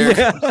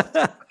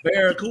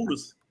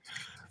 Barracudas.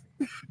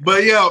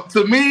 But yeah,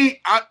 to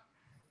me,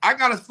 I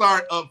gotta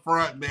start up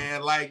front,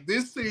 man. Like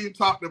this team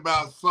talked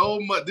about so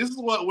much. This is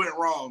what went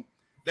wrong.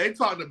 They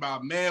talked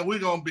about, man, we're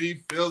gonna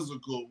be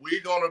physical.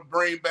 We're gonna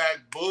bring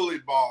back bully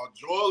ball,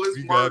 joyless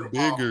murder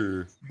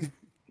bigger.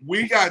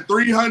 We got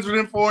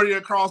 340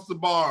 across the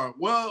bar.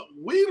 Well,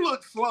 we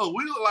look slow.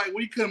 We look like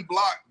we couldn't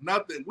block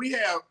nothing.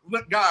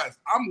 Look, guys,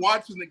 I'm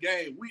watching the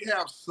game. We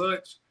have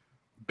such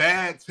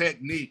bad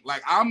technique.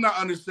 Like, I'm not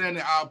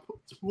understanding our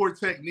poor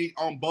technique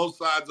on both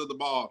sides of the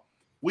ball.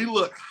 We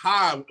look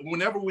high.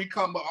 Whenever we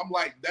come up, I'm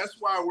like, that's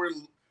why we're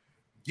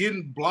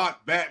getting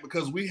blocked back,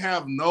 because we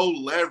have no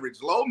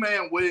leverage. Low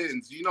man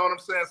wins. You know what I'm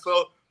saying?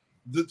 So,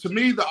 to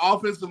me, the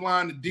offensive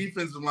line, the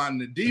defensive line,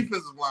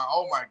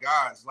 oh my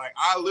gosh. Like,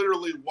 I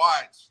literally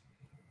watched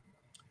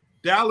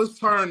Dallas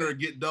Turner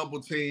get double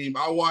teamed.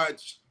 I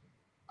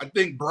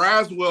think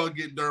Braswell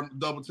get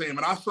double teamed.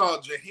 And I saw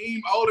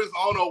Jaheim Otis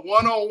on a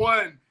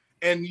one-on-one,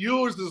 and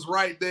Ewers is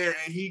right there,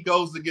 and he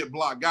goes to get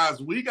blocked.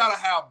 Guys, we got to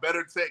have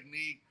better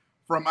technique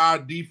from our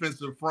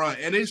defensive front,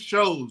 and it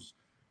shows.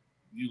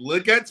 You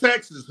look at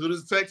Texas. Who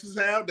does Texas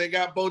have? They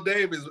got Bo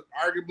Davis,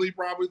 arguably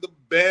probably the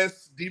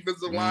best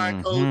defensive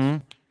line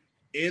coach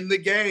in the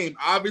game,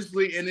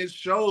 obviously, and it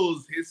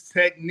shows his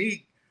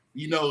technique,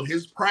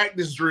 his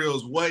practice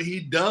drills, what he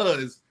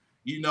does,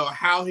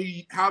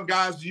 how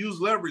guys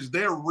use leverage.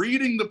 They're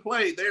reading the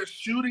play. They're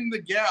shooting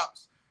the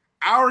gaps.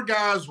 Our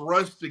guys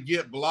rush to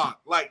get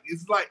blocked. And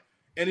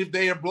if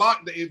they are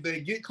blocked, if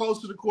they get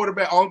close to the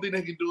quarterback, all thing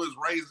they can do is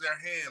raise their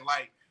hand.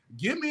 Like,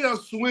 give me a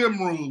swim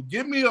move.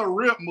 Give me a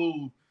rip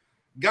move.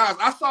 Guys,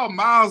 I saw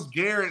Myles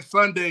Garrett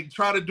Sunday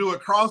try to do a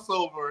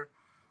crossover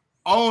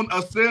on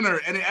a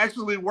center, and it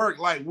actually worked.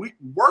 Like, we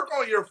work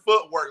on your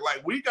footwork.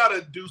 Like, we got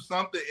to do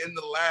something in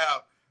the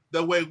lab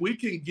the way we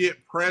can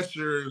get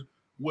pressure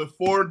with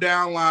 4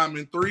 down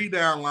linemen, 3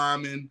 down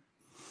linemen.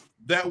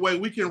 That way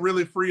we can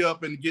really free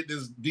up and get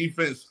this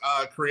defense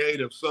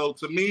creative. So,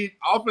 to me,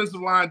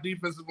 offensive line,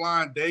 defensive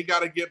line, they got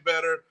to get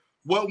better.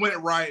 What went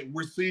right?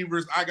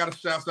 Receivers, I got to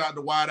shout out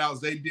the wideouts.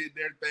 They did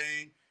their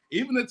thing.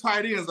 Even the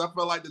tight ends, I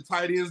felt like the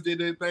tight ends did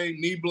their thing.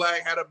 Nee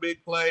Black had a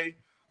big play.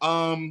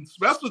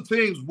 Special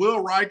teams, Will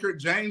Reichert,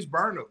 James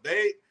Burnham,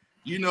 they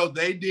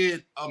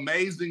did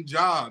amazing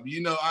job.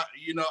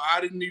 I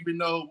didn't even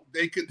know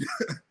they could.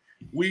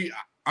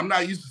 I'm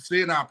not used to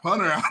seeing our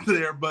punter out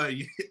there, but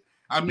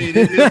I mean,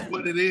 it is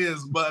what it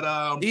is.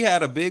 But he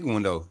had a big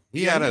one though.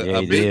 He had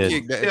a big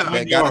kick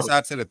that got us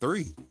out to the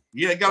 3.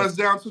 Yeah, it got us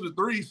down to the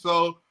 3.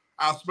 So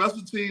our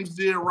special teams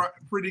did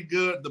pretty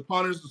good. The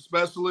punters, the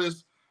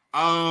specialists.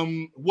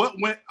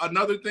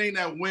 Another thing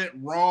that went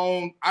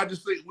wrong, I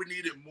just think we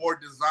needed more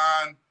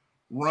design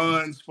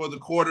runs for the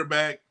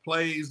quarterback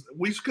plays.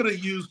 We could have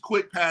used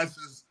quick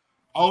passes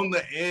on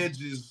the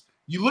edges.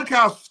 You look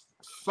how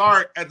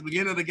Sark at the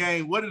beginning of the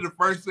game, what did the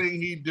first thing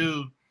he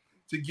do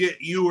to get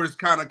Ewers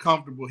kind of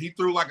comfortable? He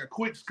threw like a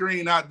quick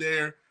screen out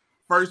there,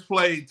 first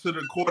play to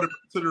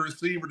the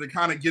receiver to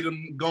kind of get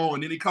him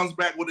going. Then he comes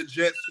back with a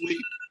jet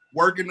sweep,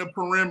 working the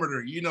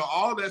perimeter.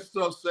 All that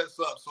stuff sets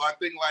up. So I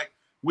think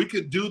we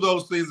could do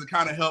those things to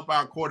kind of help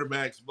our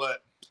quarterbacks.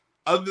 But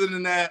other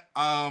than that,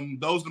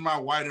 those are my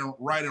right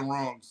and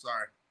wrong.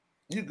 Sorry.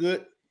 You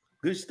good.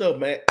 Good stuff,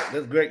 Matt.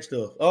 That's great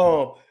stuff.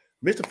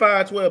 Mr.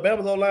 512,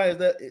 Bama's O-line,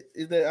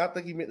 is that I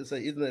think he meant to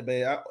say, isn't that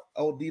bad?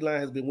 Our D-line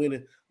has been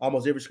winning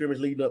almost every scrimmage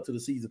leading up to the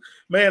season.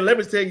 Man, let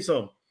me tell you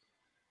something.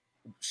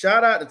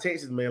 Shout out to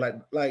Texas, man.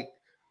 Like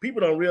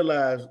people don't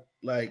realize,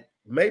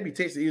 maybe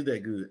Texas is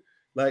that good.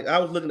 Like, I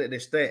was looking at their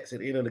stats at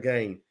the end of the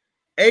game.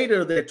 8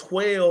 of their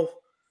 12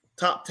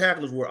 top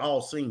tacklers were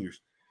all seniors.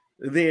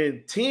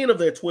 Then 10 of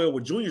their 12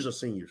 were juniors or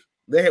seniors.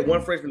 They had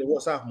one freshman and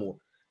one sophomore.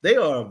 They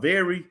are a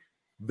very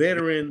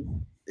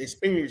veteran,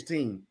 experienced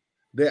team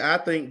that I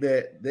think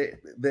that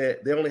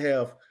they only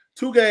have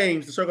 2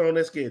 games to circle on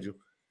their schedule.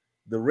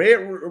 The Red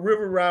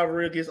River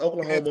rivalry against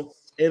Oklahoma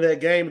and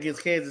that game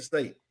against Kansas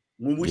State.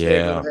 When we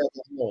have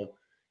home.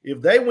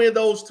 If they win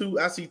those 2,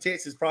 I see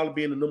Texas probably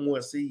being the number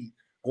 1 seed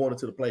going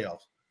into the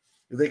playoffs.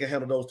 If they can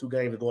handle those 2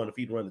 games and go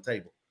undefeated and run the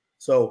table.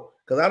 So,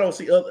 because I don't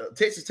see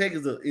Texas Tech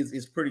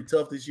is pretty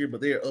tough this year,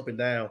 but they're up and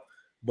down.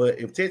 But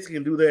if Texas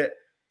can do that,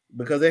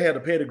 because they have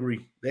the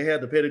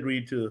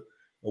pedigree to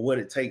what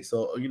it takes.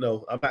 So,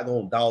 I'm not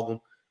going to dog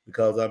them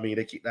because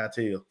they kicked our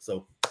tail.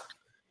 So,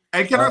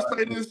 hey, can I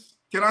say this?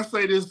 Can I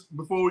say this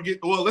before we get?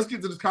 Well, let's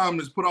get to the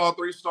comments. Put all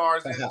 3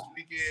 stars in this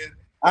weekend.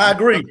 I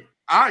agree.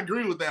 I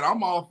agree with that.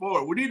 I'm all for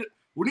it. We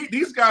need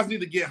these guys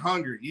need to get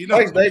hungry.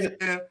 Thanks, David.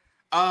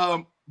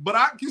 But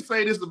I can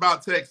say this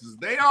about Texas: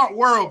 they aren't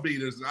world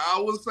beaters. I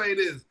will say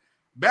this: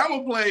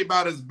 Bama played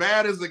about as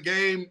bad as a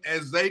game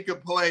as they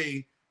could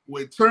play,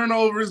 with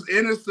turnovers,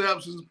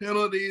 interceptions,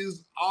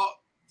 penalties, all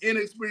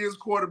inexperienced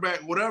quarterback,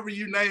 whatever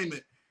you name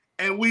it,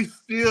 and we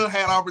still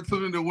had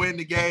opportunity to win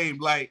the game.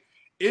 Like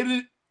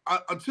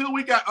until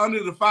we got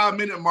under the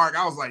 5-minute mark,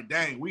 I was like,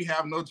 "Dang, we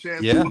have no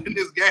chance to win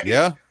this game."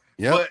 Yeah.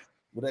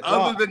 But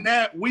other than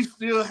that, we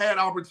still had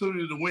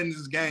opportunity to win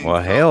this game. Well,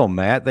 hell,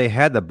 Matt, they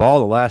had the ball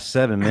the last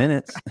 7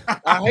 minutes.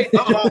 I hate the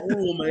clock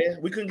rule, man.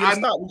 We couldn't get a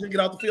stop. We couldn't get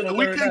off the field.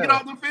 We couldn't get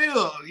off the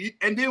field,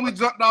 and then we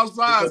jumped off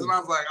sides, and I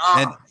was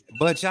like,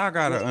 But y'all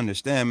gotta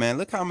understand, man.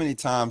 Look how many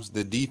times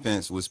the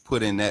defense was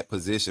put in that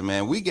position,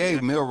 man. We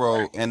gave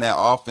Milroe and that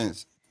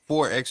offense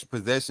 4 extra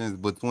possessions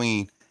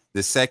between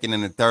the second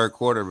and the third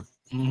quarter.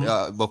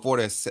 Before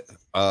the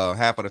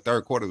half of the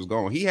third quarter was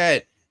going, he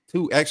had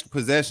 2 extra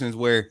possessions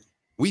where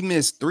we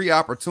missed 3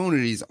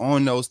 opportunities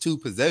on those 2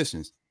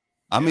 possessions.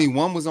 I mean,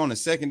 one was on the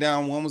second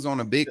down, one was on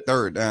a big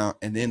third down,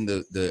 and then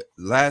the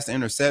last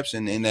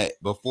interception in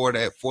that before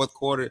that fourth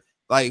quarter,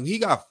 like he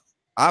got,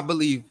 I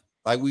believe,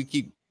 like we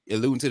keep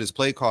alluding to this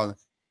play calling,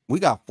 we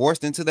got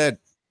forced into that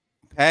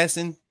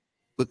passing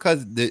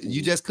because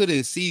you just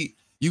couldn't see.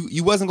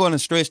 You wasn't going to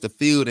stretch the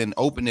field and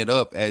open it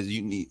up as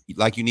you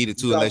needed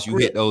to unless you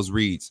hit those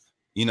reads,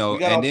 and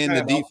then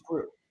the defense.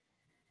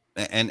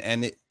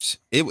 And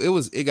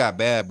it got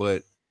bad,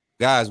 but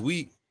guys,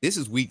 this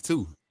is week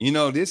 2.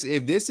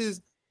 If this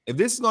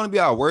is going to be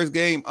our worst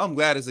game, I'm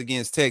glad it's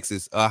against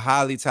Texas, a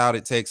highly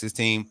touted Texas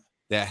team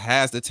that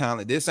has the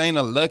talent. This ain't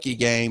a lucky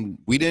game.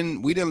 We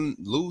didn't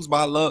lose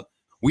by luck.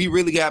 We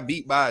really got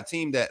beat by a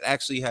team that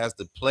actually has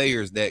the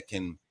players that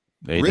can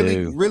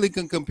really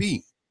can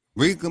compete.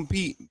 We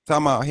compete,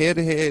 talking about head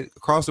to head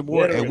across the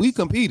board, and we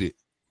competed.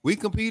 We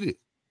competed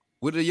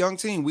with a young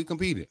team. We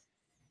competed.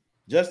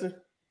 Justin.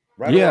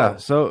 Right.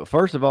 So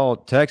first of all,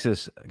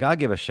 Texas, gotta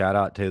give a shout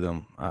out to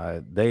them.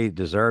 They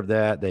deserve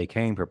that. They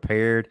came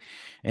prepared,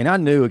 and I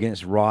knew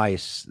against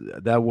Rice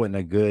that wasn't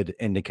a good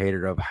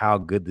indicator of how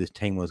good this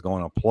team was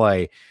going to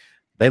play.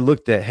 They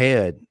looked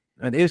ahead,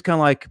 and it was kind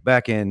of like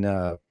back in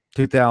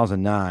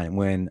 2009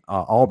 when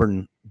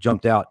Auburn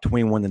jumped out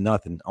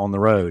 21-0 on the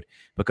road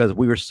because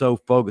we were so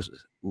focused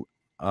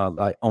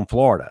on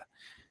Florida,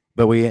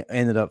 but we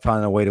ended up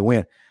finding a way to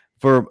win.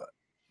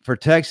 For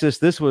Texas,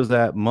 this was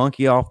that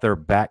monkey off their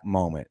back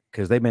moment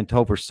because they've been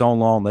told for so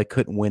long they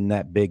couldn't win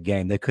that big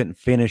game. They couldn't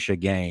finish a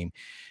game.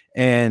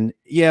 And,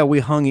 yeah, we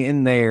hung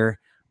in there.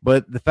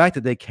 But the fact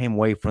that they came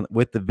away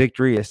with the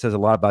victory, it says a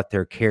lot about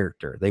their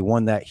character. They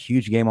won that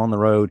huge game on the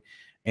road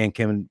and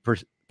can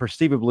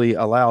perceivably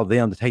allow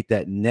them to take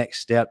that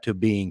next step to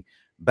being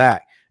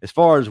back. As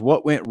far as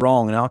what went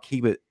wrong, and I'll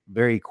keep it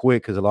very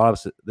quick because a lot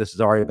of this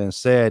has already been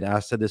said. I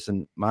said this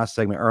in my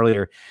segment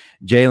earlier.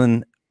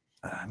 Jalen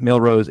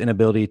Milroe's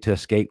inability to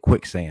escape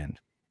quicksand.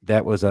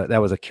 That was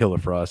a killer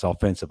for us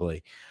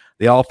offensively.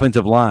 The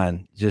offensive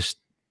line, just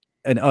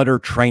an utter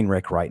train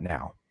wreck right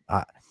now.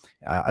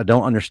 I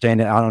don't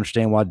understand it. I don't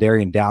understand why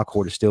Darian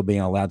Dalcourt is still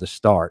being allowed to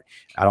start.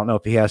 I don't know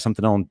if he has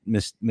something on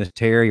Miss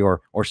Terry or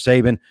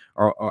Saban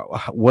or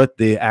what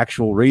the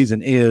actual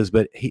reason is,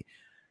 but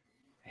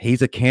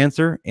he's a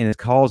cancer and it's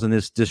causing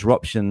this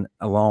disruption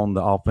along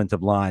the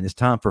offensive line. It's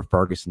time for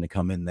Ferguson to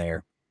come in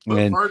there.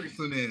 Put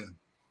Ferguson in.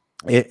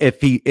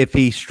 If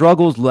he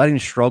struggles, let him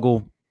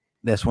struggle.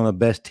 That's one of the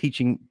best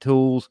teaching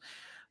tools.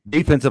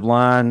 Defensive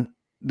line,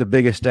 the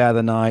biggest stat of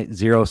the night,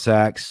 0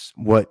 sacks,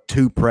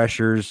 2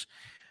 pressures.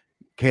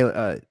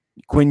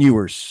 Quinn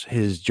Ewers,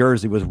 his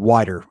jersey was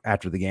whiter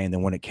after the game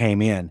than when it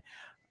came in.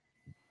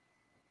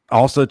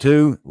 Also,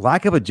 too,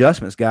 lack of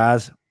adjustments,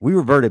 guys. We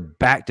reverted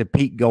back to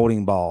Pete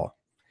Golding ball.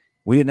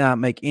 We did not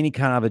make any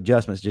kind of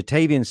adjustments.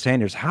 Jatavian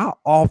Sanders, how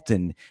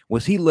often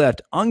was he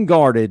left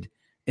unguarded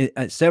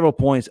at several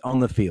points on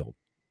the field?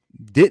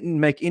 Didn't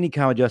make any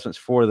kind of adjustments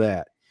for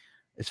that.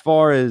 As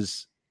far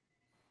as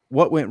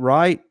what went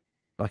right,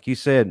 like you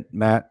said,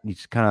 Matt, you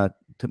just kind of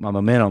took my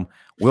momentum.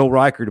 Will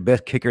Riker, the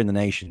best kicker in the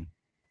nation.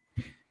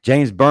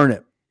 James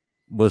Burnett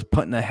was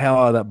putting the hell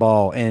out of that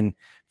ball, and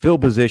field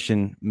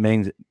position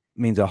means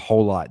a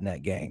whole lot in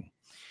that game.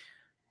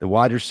 The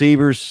wide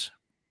receivers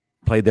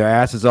played their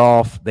asses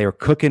off. They were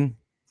cooking,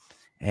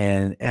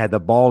 and had the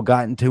ball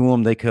gotten to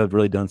them, they could have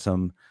really done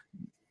some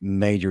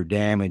major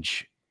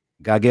damage.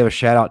 Got to give a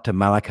shout out to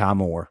Malachi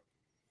Moore.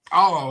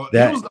 Oh, he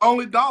was the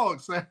only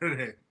dog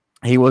Saturday.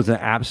 He was an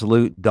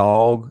absolute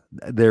dog.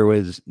 There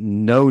was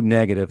no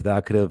negative that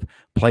I could have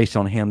placed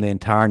on him the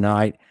entire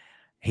night.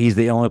 He's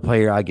the only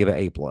player I give an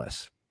A+.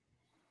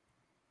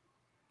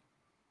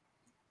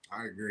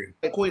 I agree.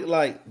 Quick,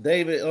 like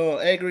David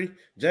angry.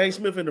 James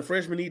Smith and the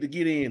freshman need to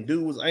get in.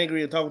 Dude was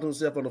angry and talking to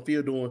himself on the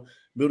field doing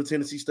Middle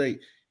Tennessee State.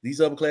 These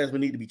upperclassmen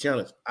need to be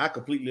challenged. I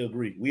completely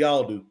agree. We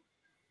all do.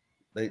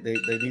 They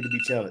need to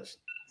be challenged.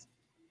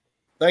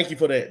 Thank you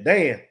for that.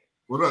 Dan.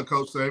 What up,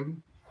 Coach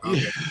Saban?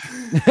 Okay.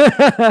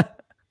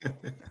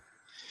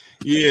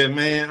 Yeah,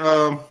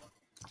 man.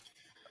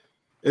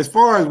 As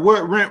far as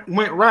what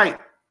went right,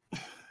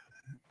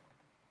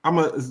 I'm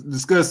going to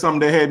discuss something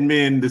that hadn't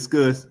been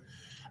discussed.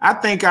 I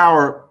think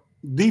our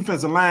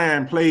defensive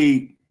line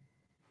played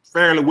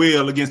fairly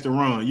well against the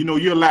run. You know,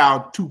 you're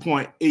allowed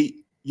 2.8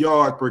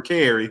 yards per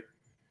carry.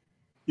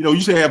 You know,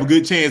 you should have a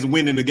good chance of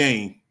winning the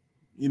game.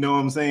 You know what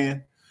I'm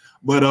saying?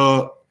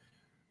 But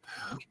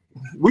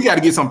we got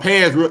to get some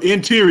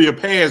interior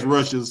pass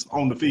rushes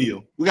on the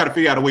field. We got to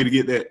figure out a way to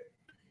get that.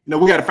 You know,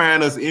 we got to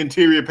find us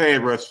interior pass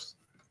rushes.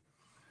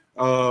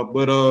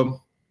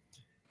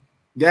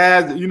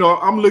 Guys, you know,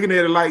 I'm looking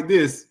at it like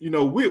this. You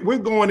know, we're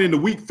going into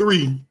week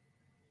 3,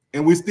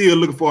 and we're still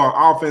looking for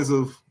our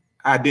offensive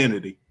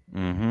identity.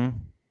 Mm-hmm.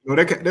 You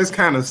know, that's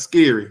kind of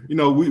scary. You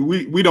know,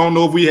 we don't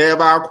know if we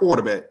have our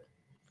quarterback.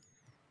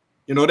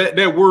 You know,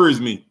 that worries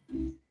me.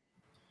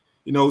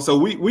 You know, so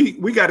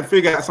we got to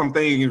figure out some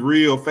things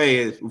real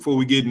fast before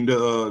we get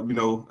into you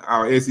know,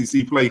 our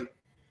SEC play.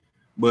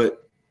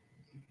 But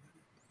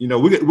you know,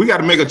 we got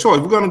to make a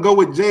choice. We're gonna go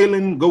with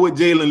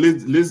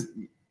Jalen. Let's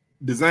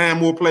design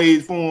more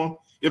plays for him.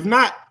 If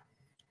not,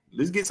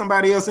 let's get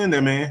somebody else in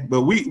there, man.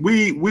 But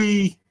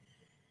if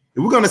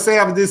we're gonna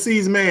salvage this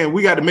season, man,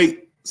 we got to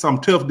make some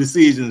tough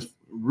decisions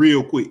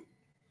real quick.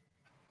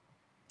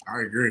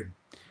 I agree.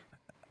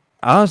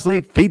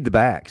 Honestly, feed the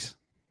backs.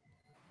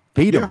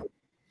 Feed them.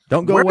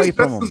 Don't go away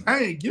from them.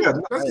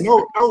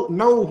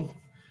 No.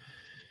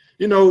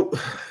 You know,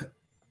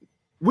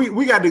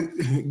 we got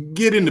to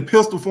get in the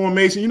pistol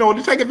formation. You know,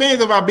 to take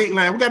advantage of our big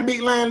line. We got a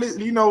big line. Let's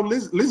get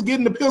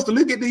in the pistol.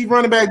 Let's get these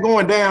running backs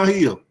going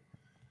downhill.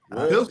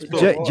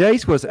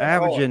 Jace was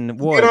averaging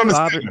what?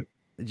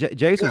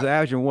 Jace was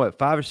averaging what,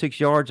 5 or 6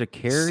 yards a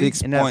carry?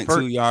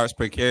 6.2 yards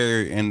per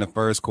carry in the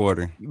first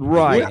quarter.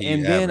 Right.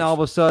 And then all of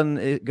a sudden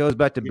it goes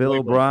back to Bill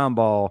O'Brien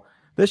ball.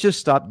 Let's just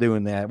stop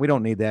doing that. We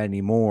don't need that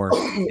anymore.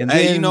 And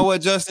hey, you know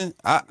what, Justin?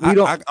 I'm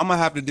gonna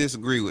have to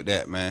disagree with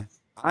that, man.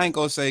 I ain't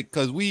gonna say,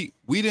 because we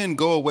didn't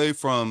go away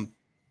from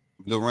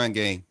the run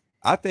game.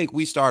 I think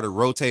we started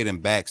rotating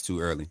backs too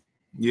early.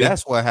 Yeah.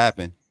 That's what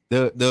happened.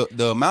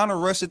 The amount of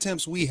rush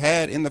attempts we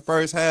had in the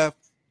first half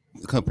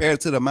compared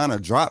to the amount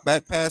of drop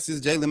back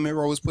passes Jalen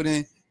Milroe was put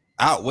in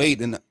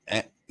outweighed. And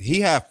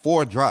he had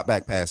 4 drop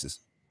back passes.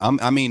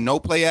 I mean, no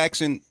play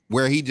action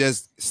where he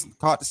just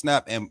caught the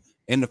snap and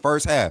in the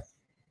first half.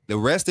 The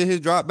rest of his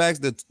drop backs,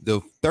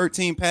 the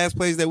 13 pass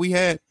plays that we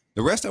had,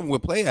 the rest of them were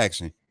play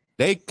action.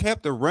 They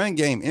kept the run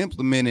game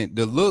implemented,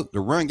 the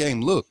run game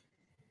look.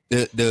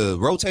 The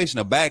rotation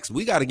of backs,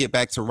 we got to get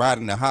back to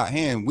riding the hot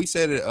hand. We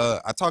said it,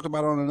 I talked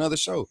about it on another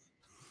show.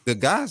 The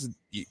guys,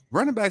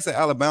 running backs at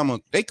Alabama,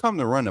 they come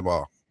to run the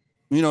ball.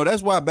 You know,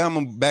 that's why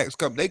Bama backs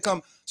come. They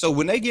come. So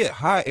when they get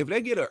high, if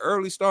they get an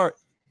early start,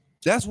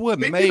 that's what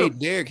made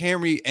Derrick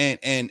Henry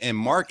and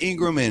Mark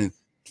Ingram and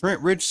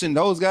Trent Richardson,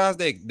 those guys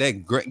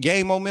that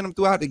gain momentum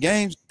throughout the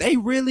games, they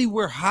really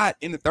were hot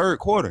in the third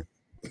quarter.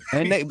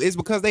 And it's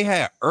because they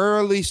had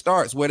early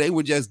starts where they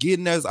were just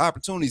getting those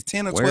opportunities.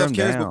 10 or 12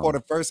 carries before the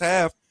first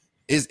half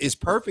is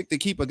perfect to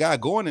keep a guy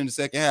going in the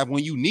second half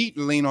when you need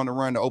to lean on the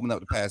run to open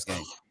up the pass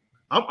game.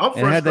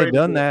 And had they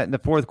done that in the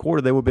fourth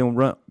quarter, they would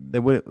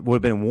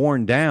have been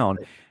worn down.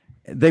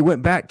 They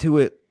went back to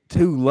it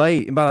too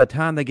late, and by the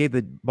time they gave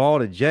the ball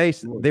to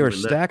Jace, they were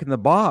stacking the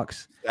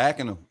box.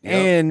 Stacking them. Yep.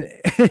 And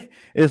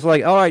it's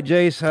like, all right,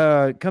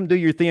 Jace, come do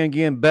your thing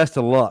again. Best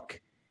of luck.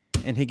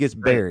 And he gets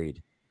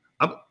buried.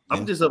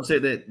 I'm just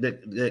upset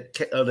that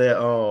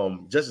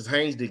Justice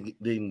Haynes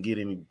didn't get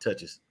any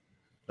touches.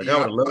 Like, I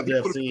would have loved to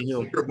have seen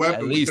him.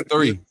 At least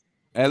 3.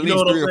 At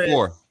least 3 or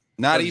 4.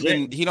 Not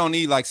even, he don't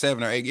need like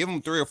 7 or 8. Give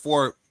him 3 or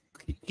 4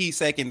 key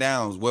second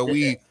downs where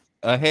we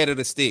ahead of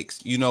the sticks.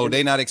 You know,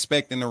 they not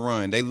expecting to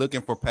run. They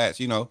looking for pass,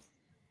 you know.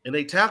 And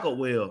they tackled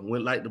well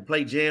when like the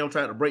play jam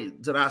tried to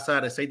break to the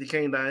outside and safety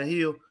came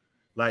downhill.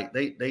 Like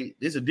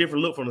it's a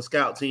different look from the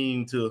scout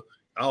team to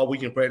all we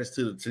can practice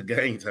to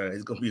game time.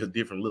 It's gonna be a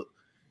different look.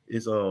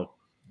 It's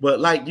but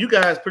like you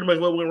guys pretty much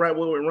what went right,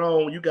 what went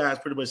wrong, you guys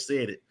pretty much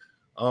said it.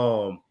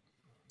 I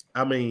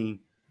mean,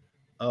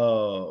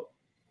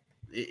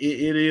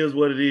 it is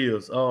what it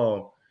is.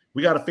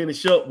 We got to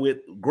finish up with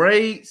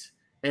grades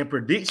and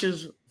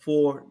predictions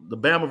for the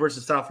Bama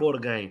versus South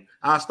Florida game.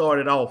 I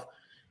started off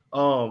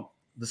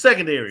the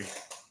secondary.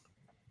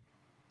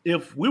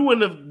 If we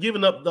wouldn't have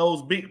given up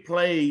those big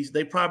plays,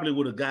 they probably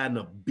would have gotten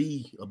a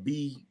B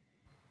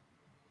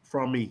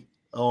from me,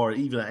 or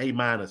even an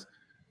A-.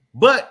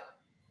 But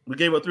we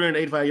gave up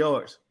 385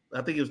 yards.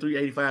 I think it was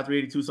 385,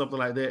 382, something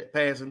like that,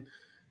 passing.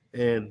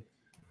 And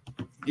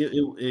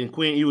and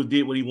Quinn Ewers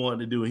did what he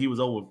wanted to do. He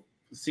was over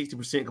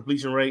 60%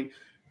 completion rate.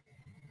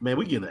 Man,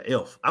 we getting an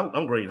F.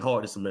 I'm grading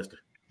hard this semester.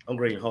 I'm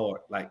grading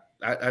hard. Like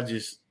I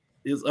just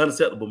it's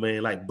unacceptable,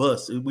 man. Like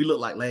bust. We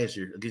looked like last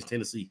year against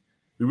Tennessee.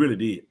 We really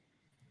did.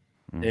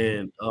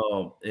 And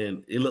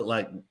it looked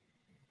like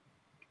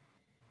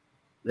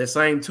that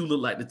same two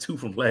looked like the two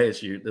from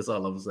last year. That's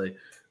all I'm gonna say.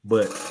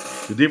 But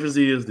the difference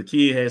is the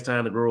kid has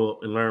time to grow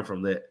up and learn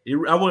from that.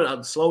 I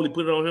wouldn't slowly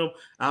put it on him.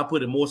 I'll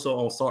put it more so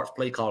on Sark's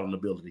play calling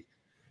ability.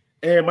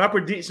 And my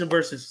prediction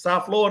versus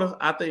South Florida,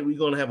 I think we're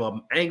gonna have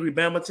an angry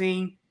Bama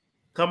team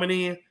coming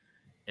in,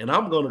 and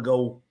I'm gonna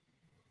go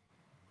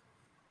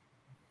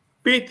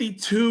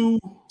 52.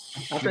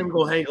 I think we're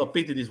gonna hang up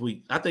 50 this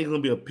week. I think it's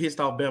gonna be a pissed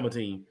off Bama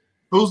team.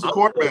 Who's the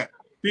quarterback?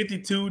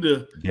 52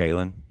 to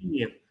Jalen.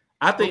 Yeah.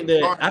 I think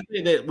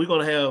that we're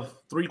gonna have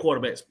 3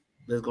 quarterbacks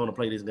that's gonna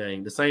play this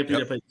game. The same thing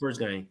that played the first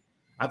game.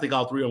 I think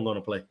all 3 of them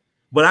gonna play.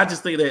 But I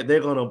just think that they're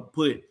gonna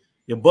put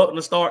if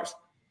Buckner starts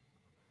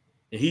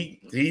and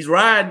he's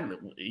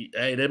riding,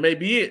 hey, that may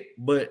be it.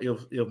 But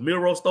if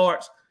Milroe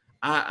starts,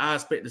 I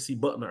expect to see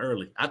Buckner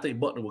early. I think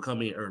Buckner will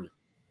come in early.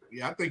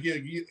 Yeah, I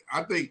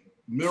think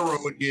Milroe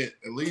would get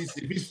at least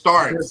if he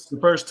starts the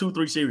first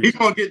 2-3 series. He's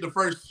gonna get the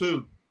first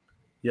 2.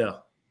 Yeah.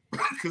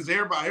 Because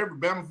every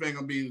Bama fan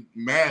gonna be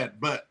mad.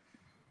 But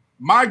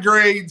my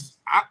grades,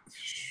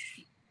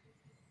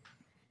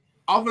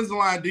 offensive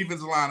line,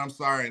 defensive line, I'm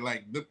sorry,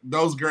 like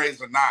those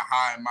grades are not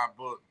high in my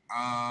book.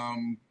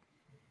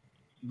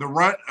 The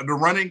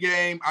running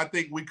game, I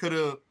think we could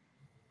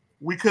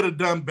have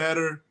done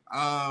better.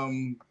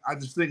 I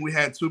just think we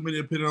had too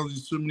many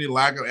penalties, too many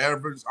lack of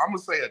efforts. I'm gonna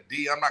say a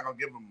D. I'm not gonna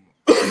give them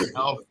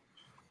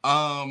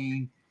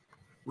F.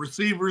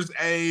 Receivers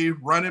A,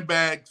 running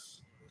backs.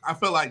 I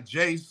felt like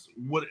Jace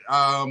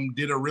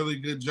did a really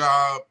good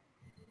job.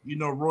 You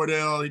know,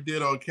 Roydell, he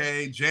did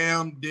okay.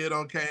 Jam did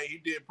okay. He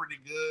did pretty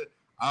good.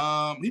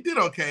 He did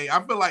okay.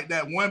 I feel like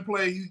that one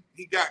play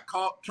he got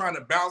caught trying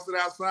to bounce it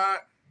outside.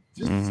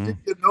 Just stick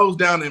your nose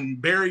down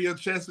and bury your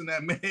chest in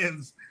that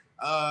man's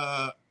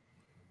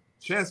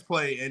chest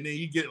play, and then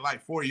you get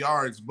like 4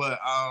 yards. But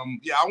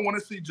yeah, I want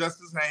to see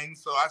Justice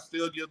Haynes, so I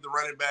still give the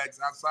running backs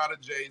outside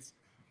of Jace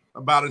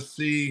about a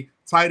C.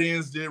 Tight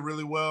ends did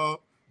really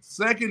well.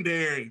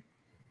 Secondary,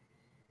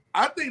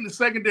 I think the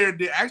secondary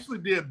did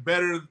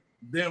better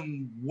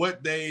than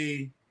what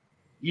they,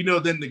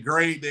 than the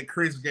grade that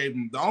Chris gave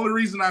them. The only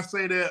reason I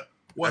say that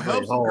what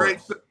helps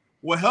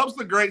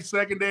the great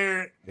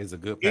secondary is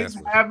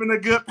having a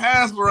good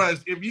pass rush.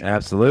 If you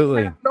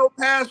absolutely no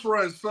pass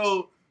rush,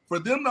 so for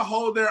them to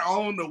hold their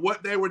own to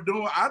what they were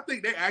doing, I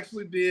think they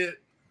actually did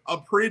a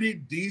pretty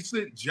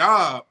decent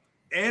job.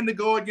 And to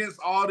go against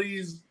all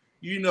these,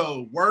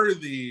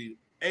 Worthy,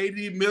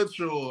 A.D.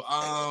 Mitchell,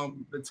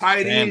 the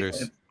tight end,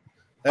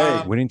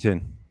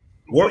 Whittington.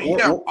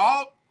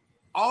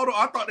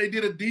 I thought they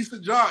did a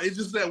decent job. It's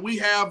just that we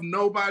have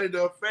nobody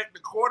to affect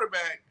the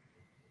quarterback.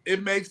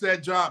 It makes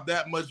that job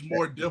that much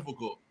more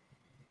difficult.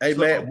 Hey,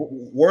 man,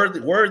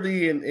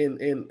 Worthy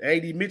and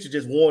A.D. Mitchell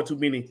just won too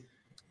many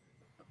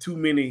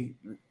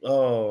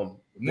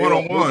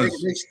one-on-ones.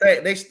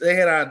 They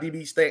had our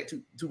DB stacked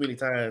too many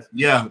times.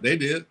 Yeah, they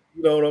did.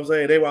 You know what I'm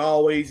saying? They were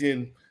always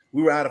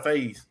we were out of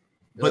phase.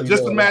 But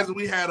just imagine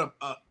we had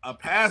a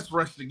pass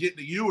rush to get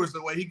to Ewers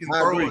the way he can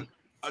throw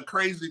a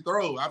crazy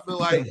throw. I feel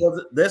like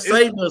that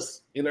saved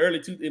us in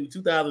in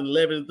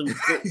 2011 through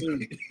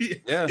 14.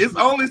 Yeah, it's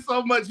only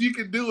so much you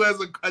can do as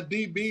a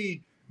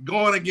DB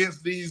going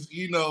against these,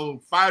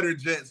 fighter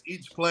jets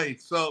each play.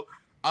 So,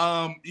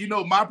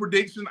 my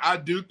prediction, I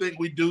do think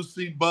we do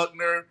see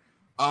Buckner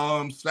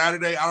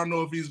Saturday. I don't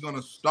know if he's going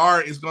to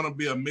start. It's going to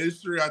be a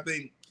mystery. I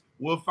think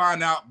we'll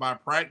find out by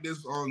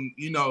practice on,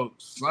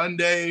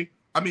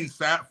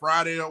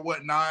 Friday or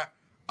whatnot.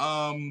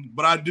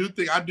 But I do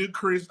think,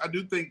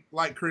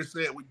 like Chris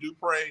said, we do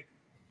pray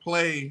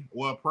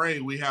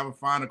we have a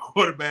final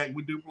quarterback.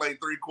 We do play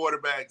 3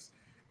 quarterbacks.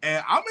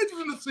 And I'm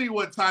interested to see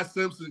what Ty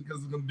Simpson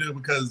is going to do,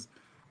 because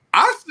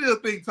I still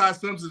think Ty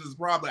Simpson is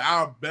probably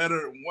our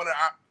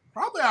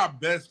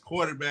best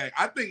quarterback.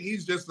 I think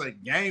he's just a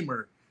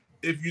gamer.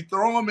 If you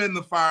throw him in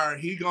the fire,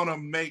 he's going to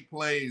make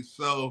plays.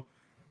 So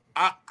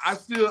I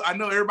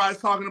know everybody's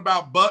talking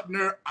about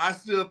Buckner. I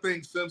still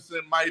think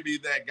Simpson might be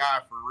that guy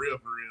for real.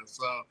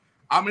 So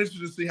I'm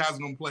interested to see how he's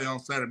going to play on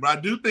Saturday. But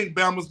I do think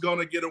Bama's going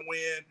to get a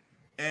win,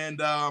 and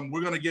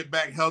we're going to get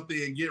back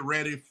healthy and get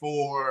ready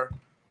for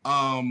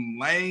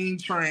Lane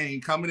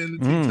Train coming in the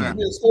tea time. Give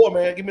me a score,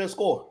 man. Give me a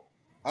score.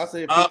 I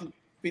say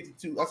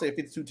 52. I say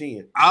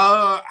 52-10.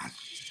 I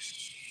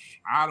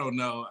don't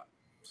know.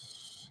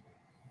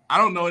 I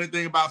don't know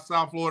anything about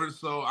South Florida,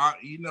 so I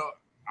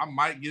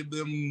might give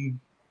them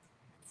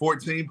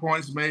 14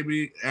 points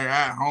maybe. They're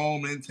at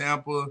home in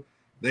Tampa.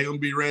 They're gonna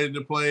be ready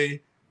to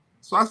play.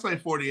 So I say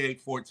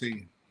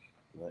 48-14.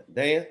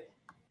 Dan?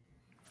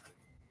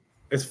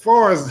 As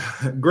far as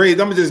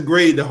grades, I'm gonna just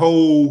grade the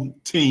whole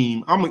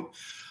team. I'm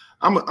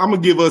gonna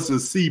give us a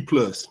C+.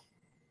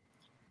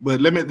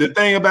 But the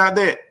thing about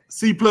that,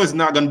 C+ is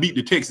not gonna beat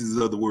the Texas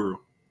of the world.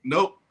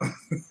 Nope.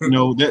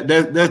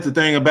 That's the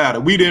thing about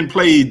it. We didn't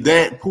play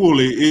that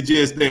poorly. It's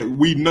just that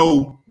we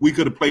know we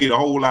could have played a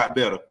whole lot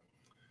better.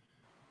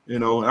 I'm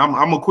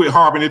gonna quit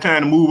harping. It's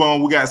time to move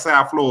on. We got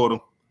South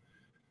Florida.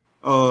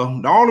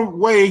 The only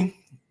way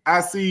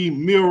I see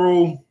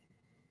Milroe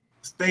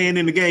staying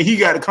in the game, he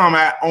got to come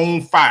out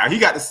on fire. He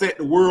got to set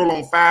the world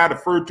on fire the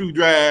first 2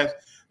 drives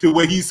to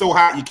where he's so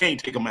hot you can't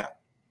take him out.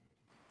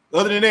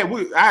 Other than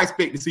that, I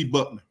expect to see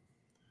Buckner.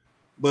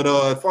 But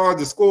as far as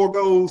the score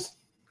goes,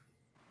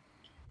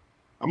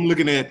 I'm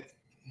looking at,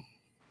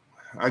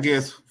 I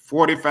guess,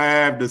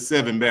 45-7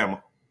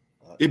 Bama.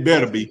 It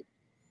better be.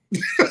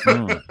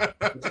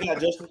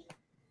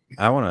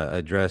 I want to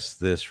address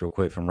this real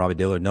quick from Robbie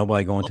Diller.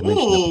 Nobody going to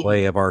mention the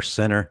play of our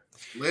center.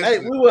 Hey,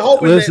 we were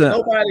hoping that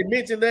nobody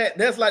mentioned that.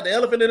 That's like the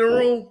elephant in the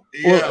room.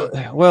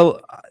 Yeah.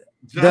 Well,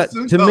 that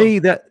to me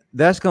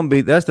that's going to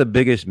be the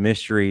biggest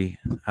mystery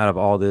out of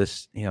all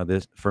this. You know,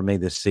 this for me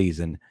this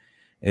season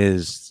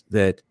is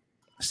that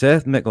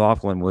Seth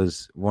McLaughlin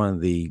was one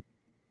of the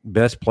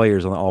best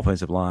players on the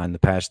offensive line the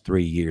past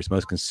 3 years,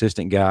 most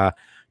consistent guy,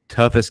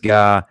 toughest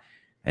guy,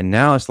 and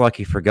now it's like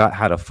he forgot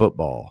how to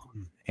football.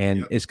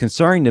 And it's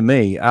concerning to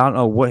me. I don't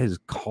know what has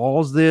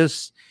caused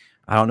this.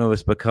 I don't know if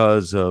it's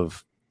because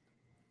of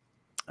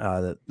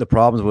the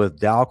problems with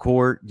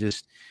Dalcourt,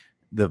 just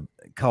the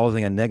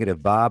causing a negative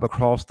vibe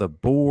across the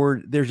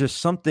board. There's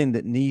just something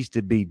that needs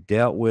to be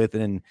dealt with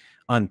and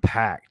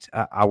unpacked.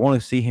 I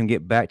want to see him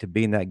get back to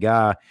being that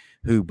guy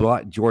who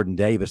blocked Jordan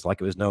Davis like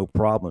it was no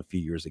problem a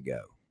few years ago.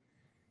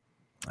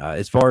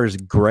 As far as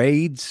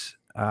grades,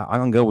 I'm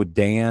going to go with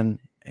Dan.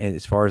 And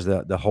as far as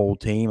the whole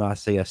team, I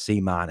say a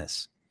C-.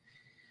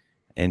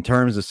 In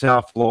terms of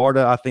South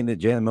Florida, I think that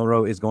Jalen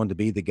Milroe is going to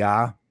be the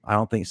guy. I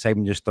don't think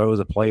Saban just throws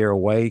a player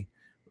away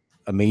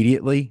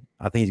immediately.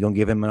 I think he's going to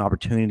give him an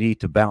opportunity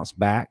to bounce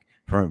back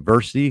from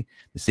adversity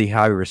to see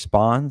how he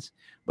responds.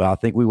 But I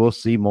think we will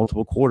see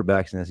multiple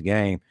quarterbacks in this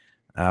game.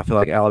 I feel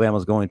like Alabama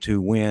is going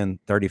to win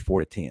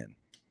 34-10.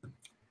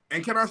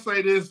 And can I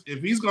say this?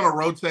 If he's going to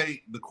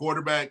rotate the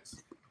quarterbacks,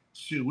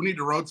 shoot, we need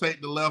to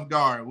rotate the left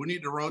guard. We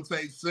need to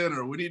rotate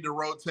center. We need to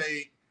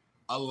rotate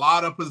a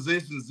lot of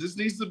positions. This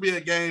needs to be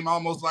a game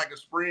almost like a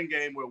spring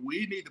game where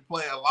we need to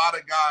play a lot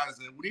of guys,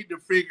 and we need to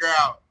figure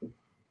out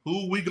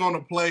who we're going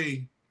to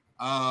play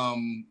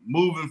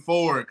moving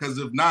forward. Because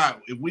if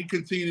not, if we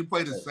continue to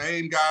play the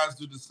same guys,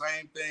 do the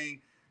same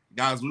thing,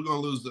 guys, we're going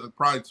to lose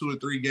probably 2 or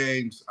 3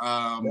 games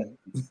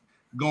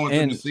going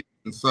through the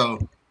season. So,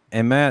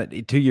 and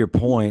Matt, to your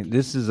point,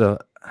 this is a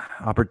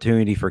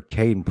opportunity for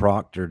Caden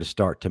Proctor to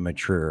start to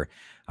mature.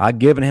 I've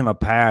given him a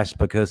pass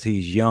because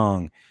he's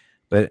young,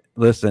 but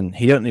listen,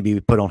 he doesn't need to be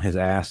put on his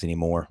ass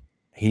anymore.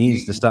 He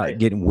needs to start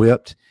getting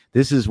whipped.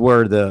 This is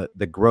where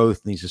the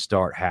growth needs to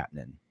start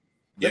happening.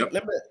 Let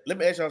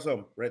me ask y'all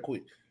something right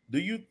quick. Do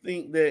you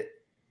think that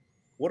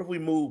what if we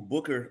move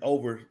Booker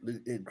over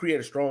and create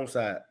a strong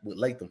side with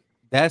Latham?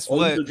 That's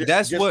what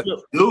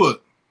do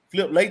it.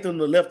 Flip Latham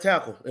to left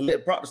tackle and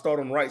let Proctor start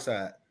on the right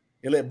side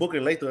and let Booker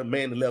and Latham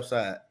man the left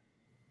side.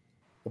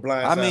 The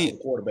blind side for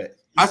the quarterback.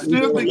 I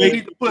still think you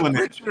need to put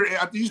Pritchard.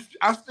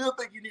 I still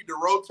think you need to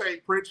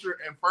rotate Pritchard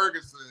and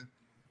Ferguson,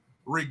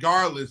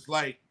 regardless.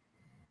 Like,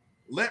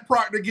 let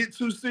Proctor get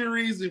 2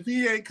 series. If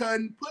he ain't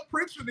cutting, put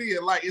Pritchard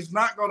in. Like, it's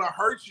not gonna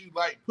hurt you.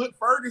 Like, put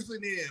Ferguson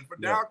in for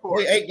Dalcourt.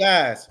 Play 8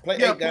 guys. Play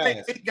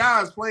 8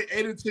 guys. Play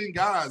 8 or 10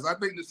 guys. I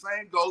think the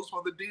same goes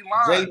for the D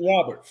line. Jay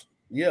Roberts.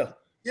 Yeah.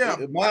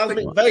 Miles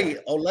McVay,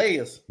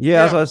 Oleas.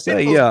 Yeah, that's what I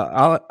say.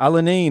 Yeah,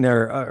 Alanine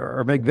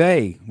or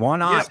McVay. Why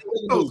not?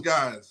 Those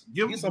guys.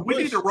 We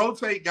need to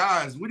rotate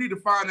guys. We need to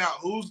find out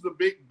who's the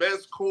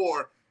best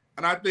core.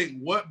 And I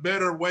think what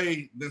better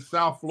way than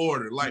South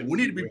Florida? Like, we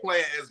need to be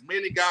playing as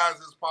many guys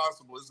as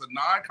possible. It's a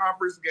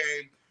non-conference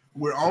game.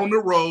 We're on the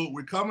road.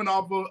 We're coming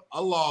off of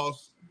a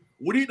loss.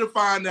 We need to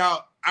find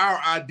out our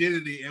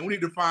identity, and we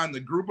need to find the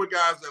group of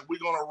guys that we're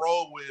going to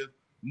roll with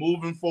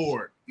moving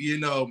forward. You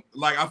know,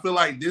 like, I feel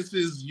like this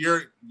is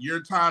your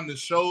time to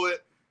show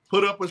it.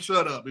 Put up or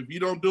shut up. If you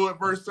don't do it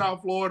versus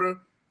South Florida,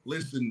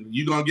 listen,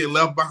 you're going to get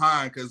left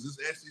behind because this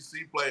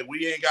SEC play,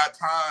 we ain't got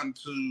time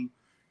to,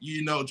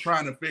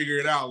 trying to figure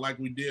it out like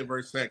we did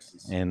versus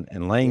Texas.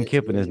 And Lane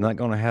Kiffin is not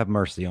going to have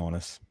mercy on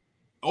us.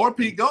 Or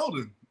Pete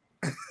Golden.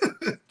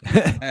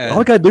 All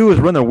we got to do is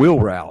run the wheel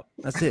route.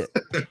 That's it.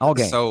 All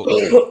game. So,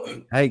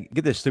 hey,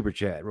 get this super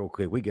chat real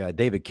quick. We got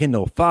David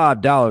Kendall,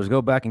 $5.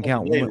 Go back and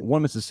count.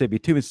 One Mississippi,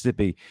 2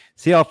 Mississippi.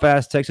 See how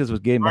fast Texas was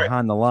getting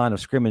behind the line of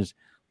scrimmage.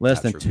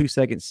 Less than 2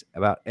 seconds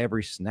about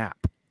every snap.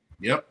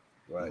 Yep.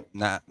 Right.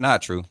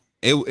 Not true.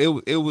 It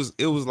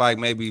was like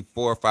maybe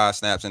 4 or 5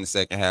 snaps in the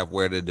second half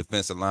where the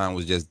defensive line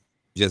was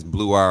just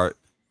blew our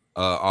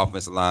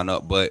offensive line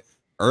up. But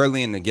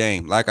early in the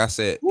game, like I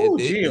said,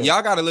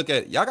 y'all got to look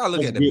at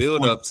the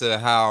build up to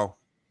how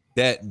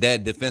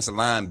that defensive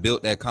line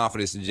built that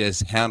confidence to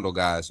just handle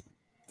guys.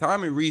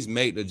 Tommy Rees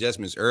made the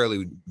adjustments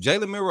early.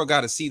 Jalen Milroe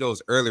got to see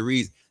those early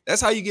reads.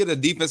 That's how you get a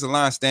defensive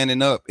line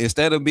standing up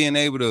instead of being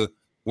able to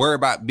worry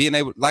about being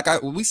able.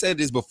 We said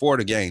this before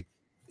the game.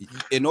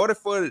 In order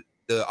for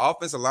the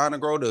offensive line to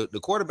grow, the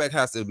quarterback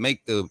has to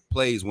make the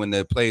plays when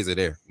the plays are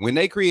there. When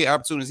they create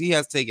opportunities, he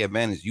has to take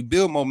advantage. You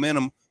build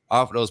momentum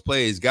off of those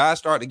plays. Guys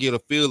start to get a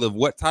feel of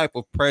what type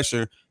of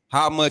pressure,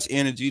 how much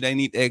energy they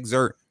need to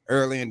exert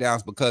early in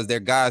downs because their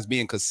guys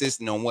being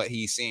consistent on what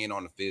he's seeing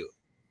on the field.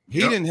 He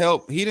didn't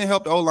help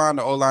the O-line.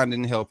 The O-line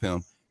didn't help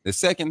him. The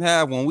second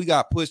half, when we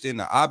got pushed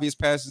into obvious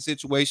passing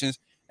situations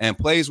and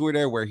plays were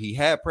there where he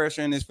had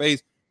pressure in his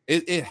face,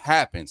 it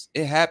happens.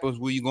 It happens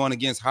when you're going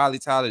against highly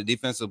talented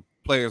defensive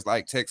players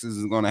like Texas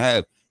is going to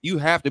have. You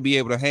have to be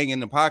able to hang in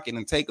the pocket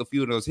and take a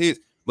few of those hits,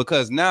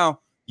 because now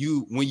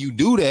when you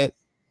do that,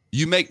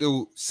 you make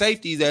the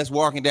safeties that's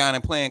walking down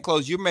and playing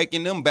close, you're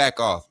making them back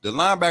off. The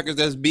linebackers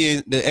that's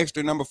being the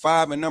extra number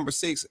 5 and number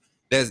 6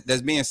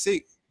 that's being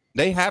sick,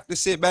 they have to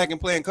sit back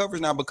and play in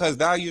coverage now, because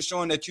now you're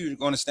showing that you're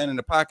going to stand in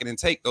the pocket and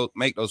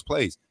make those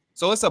plays.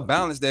 So it's a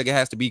balance that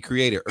has to be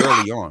created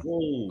early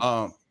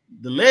on.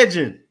 The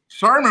legend.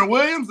 Sherman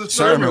Williams.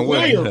 Sherman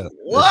Williams.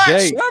 What?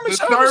 Sherman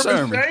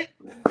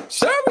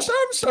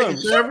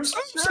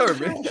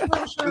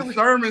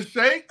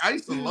Shake. I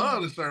used to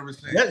love the Sherman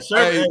Shake.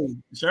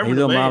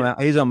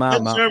 He's on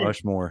Mount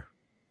Rushmore.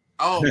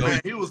 Oh man,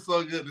 he was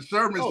so good. The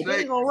Sherman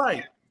Shake. All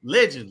right.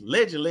 Legend.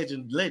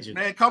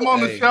 Man, come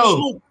on the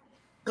show.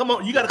 Come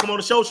on, you got to come on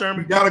the show,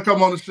 Sherman. You got to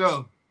come on the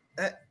show.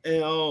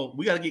 And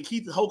we got to get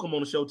Keith Holcomb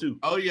on the show too.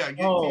 Oh yeah,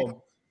 Keith.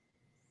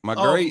 My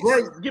grades.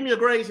 Give me your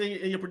grades and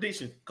your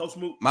prediction, Coach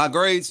Smoot. My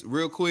grades,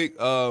 real quick.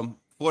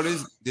 For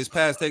this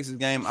past Texas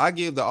game, I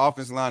give the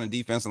offensive line and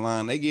defensive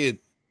line, they get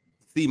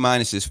C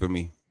minuses for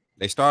me.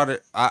 They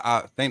started.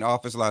 I think the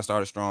offensive line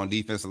started strong.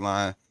 Defensive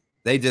line,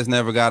 they just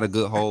never got a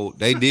good hold.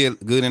 They did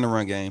good in the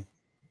run game.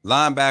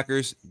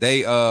 Linebackers,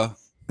 they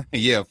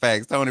yeah,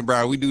 facts. Tony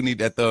Brown, we do need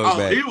that thug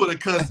back. He would have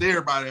cussed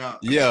everybody out.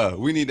 Yeah,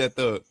 we need that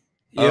thug.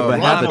 Yeah, but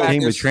half the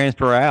team would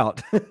transfer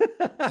out.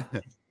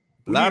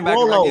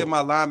 Linebackers, I give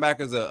my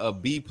linebackers a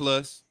B+.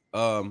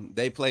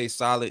 They play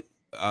solid.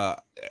 I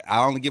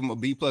only give them a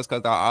B+ because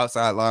our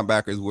outside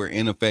linebackers were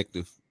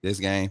ineffective this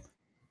game.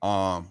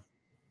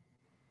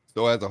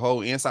 So as a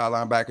whole, inside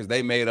linebackers,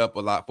 they made up a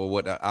lot for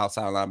what the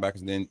outside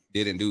linebackers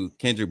didn't do.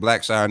 Kendrick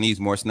Blackshire needs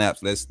more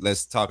snaps.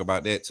 Let's talk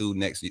about that too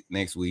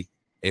next week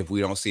if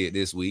we don't see it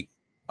this week.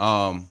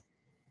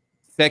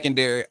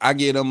 Secondary, I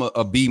give them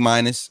a B-.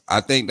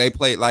 I think they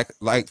played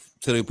like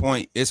to the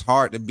point. It's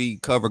hard to be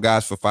cover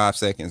guys for 5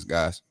 seconds,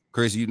 guys.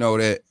 Chris, you know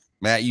that.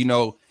 Matt, you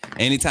know,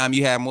 anytime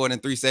you have more than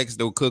 3 seconds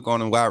to cook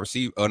on a wide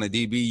receiver on a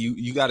DB,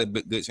 you got a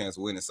good chance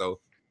of winning. So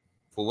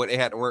for what they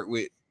had to work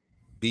with,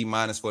 B-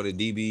 for the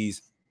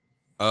DBs.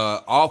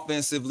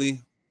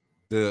 Offensively,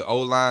 the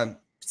O-line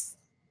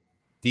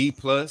D+.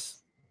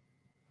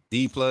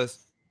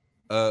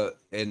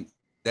 And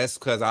that's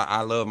because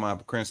I love my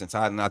Crimson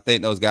Tide, and I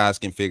think those guys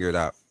can figure it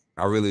out.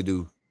 I really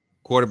do.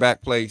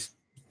 Quarterback plays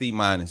C-.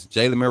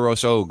 Jalen Milroe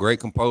showed great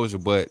composure,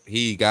 but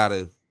he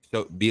gotta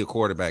be a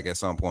quarterback at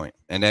some point,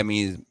 and that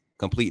means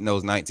completing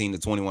those 19 to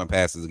 21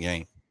 passes a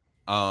game.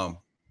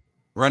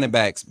 Running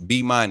backs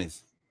B-,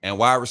 and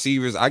wide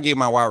receivers, I give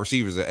my wide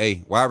receivers an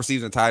A. Wide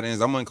receivers and tight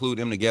ends, I'm gonna include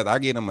them together. I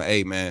give them an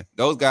A, man.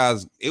 Those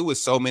guys, it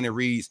was so many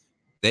reads,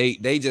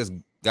 they just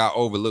got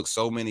overlooked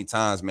so many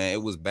times, man.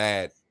 It was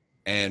bad.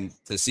 And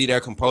to see their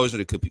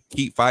composure to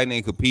keep fighting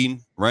and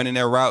competing, running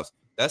their routes,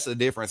 that's the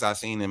difference I've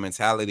seen in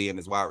mentality in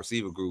this wide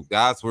receiver group.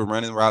 Guys were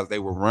running routes. They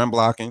were run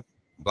blocking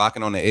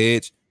on the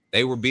edge.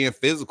 They were being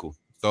physical.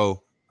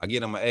 So I give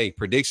them an A.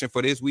 Prediction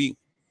for this week,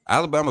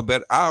 Alabama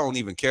better. I don't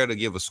even care to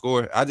give a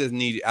score. I just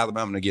need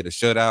Alabama to get a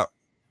shutout.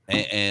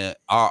 And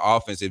our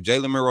offense, if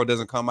Jalen Milroe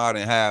doesn't come out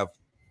and have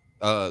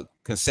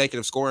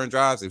consecutive scoring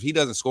drives, if he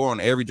doesn't score on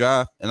every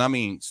drive, and I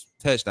mean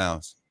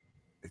touchdowns,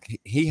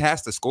 he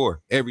has to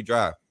score every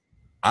drive.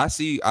 I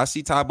see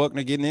Ty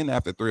Buckner getting in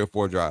after 3 or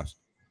 4 drives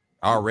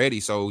already.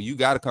 So you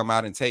got to come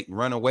out and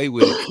run away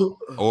with it,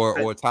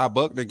 or Ty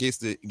Buckner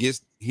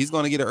he's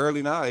going to get it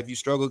early now if you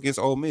struggle against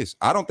Ole Miss.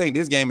 I don't think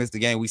this game is the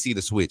game we see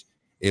the switch.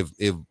 If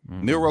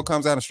Milroe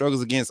comes out and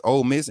struggles against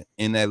Ole Miss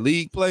in that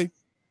league play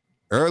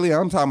early,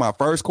 I'm talking about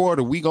first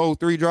quarter, we go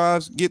 3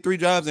 drives, get 3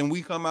 drives, and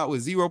we come out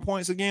with 0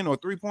 points again or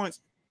 3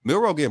 points,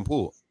 Milroe getting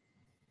pulled.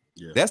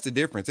 Yeah. That's the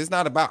difference. It's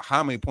not about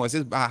how many points.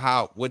 It's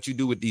about what you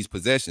do with these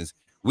possessions.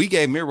 We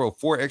gave Milroe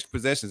 4 extra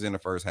possessions in the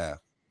first half.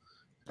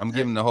 I'm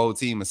giving the whole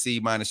team a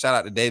C-. Shout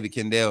out to David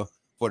Kendall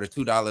for the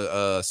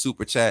 $2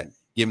 super chat,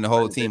 giving the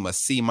whole team a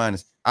C-.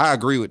 I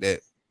agree with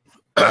that.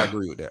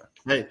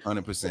 Hey,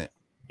 100%.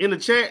 In the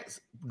chat,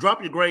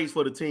 drop your grades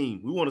for the team.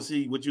 We want to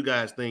see what you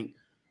guys think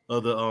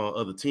of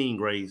the team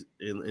grades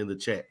in the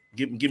chat.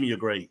 Give me your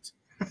grades.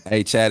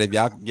 Hey, chat, if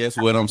y'all can guess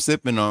what I'm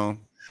sipping on,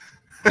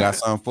 got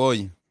something for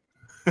you.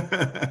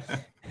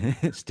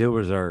 Still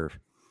reserve.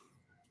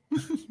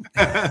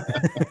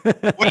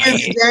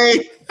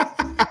 Wednesday.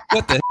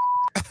 What the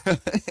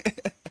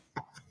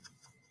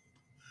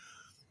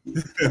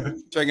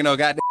drinking no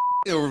goddamn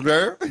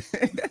reserve.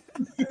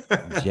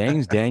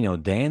 James Daniel,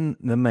 Dan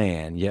the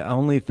Man. Your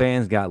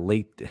OnlyFans got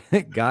leaked.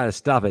 Gotta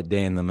stop it,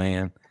 Dan the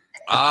Man.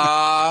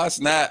 Ah,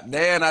 snap.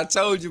 Dan, I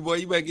told you, boy,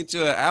 you better get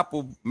you an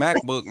Apple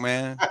MacBook,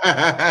 man.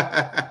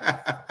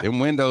 Them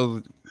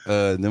Windows,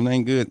 them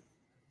ain't good.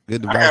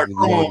 Good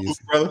devices.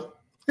 Brother.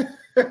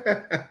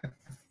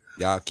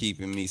 Y'all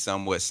keeping me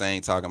somewhat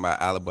sane, talking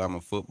about Alabama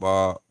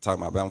football,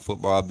 talking about Alabama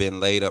football, been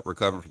laid up,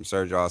 recovering from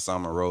surgery all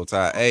summer, roll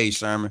tide. Hey,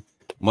 Sherman,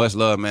 much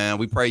love, man.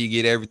 We pray you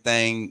get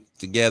everything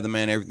together,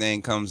 man.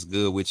 Everything comes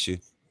good with you.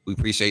 We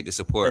appreciate the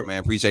support, man.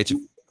 Appreciate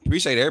you.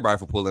 Appreciate everybody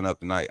for pulling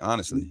up tonight,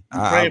 honestly.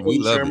 We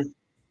love Sherman. it.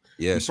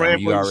 Yeah, Sherman,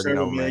 you already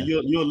know, man.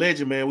 You're a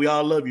legend, man. We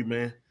all love you,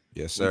 man.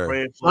 Yes, sir.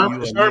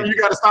 Sherman, you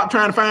got to stop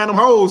trying to find them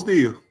hoes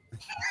still.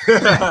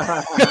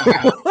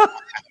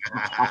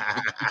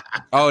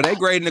 Oh, they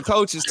grading the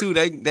coaches too.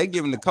 They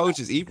giving the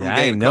coaches even.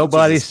 Ain't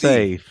nobody's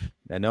safe.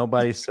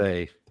 Nobody's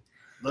safe.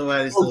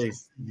 Nobody's safe.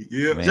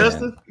 Yeah, man.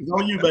 Justin, it's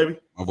on you, baby.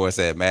 My boy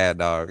said, "Mad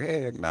dog."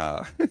 Heck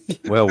nah.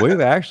 Well,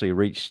 we've actually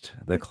reached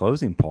the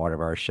closing part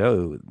of our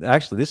show.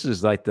 Actually, this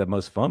is like the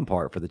most fun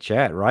part for the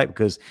chat, right?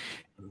 Because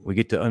we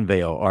get to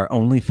unveil our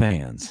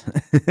OnlyFans.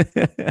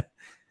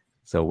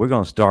 So we're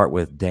going to start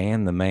with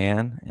Dan the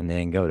Man, and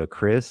then go to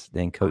Chris,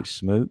 then Coach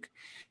Smook.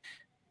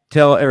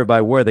 Tell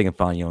everybody where they can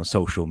find you on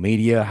social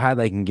media, how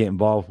they can get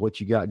involved with what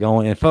you got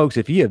going. And folks,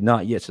 if you have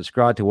not yet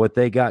subscribed to what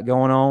they got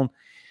going on,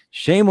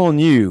 shame on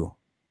you.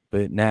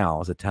 But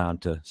now is the time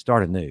to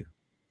start anew.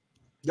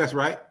 That's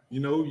right.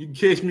 You know, you can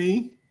catch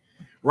me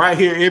right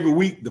here every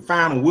week, the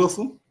final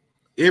whistle,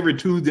 every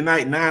Tuesday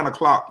night, 9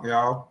 o'clock,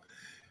 y'all,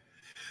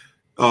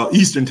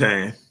 Eastern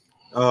time.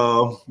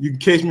 You can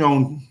catch me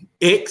on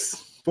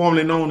X,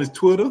 formerly known as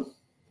Twitter,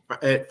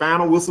 at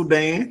Final Whistle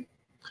Dan.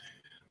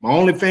 My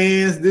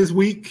OnlyFans this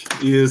week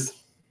is,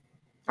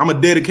 I'm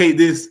going to dedicate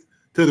this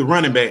to the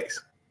running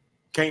backs.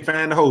 Can't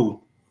find the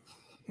hole.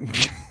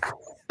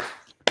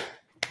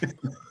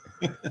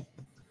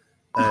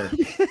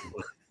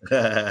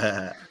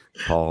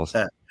 Pause.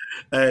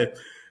 Hey,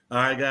 all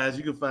right, guys,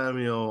 you can find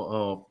me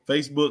on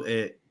Facebook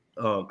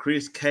at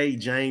Chris K.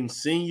 James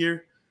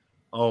Sr.,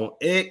 on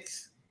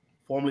X,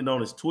 formerly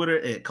known as Twitter,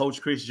 at Coach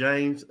Chris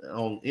James,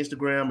 on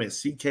Instagram at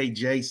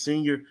CKJ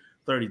Senior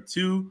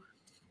 32.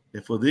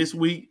 And for this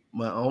week,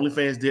 my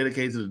OnlyFans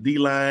dedicated to the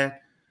D-line,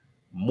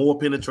 more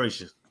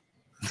penetration.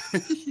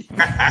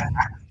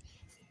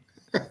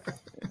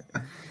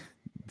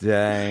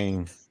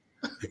 Dang.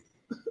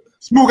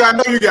 Smook, I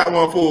know you got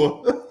one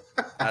for.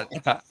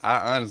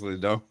 I honestly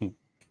don't.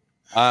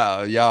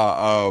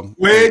 Y'all.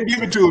 Well,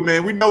 give it to it,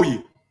 man. We know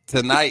you.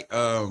 Tonight,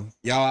 y'all,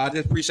 I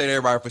just appreciate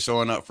everybody for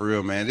showing up for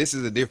real, man. This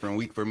is a different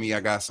week for me. I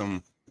got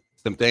some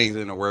things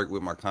in the work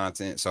with my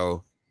content.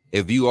 So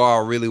if you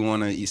all really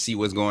want to see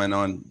what's going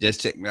on, just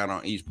check me out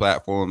on each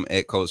platform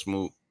at Coach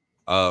Smook.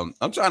 I'm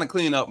trying to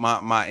clean up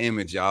my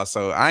image, y'all.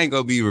 So I ain't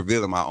gonna be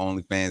revealing my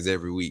OnlyFans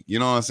every week. You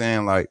know what I'm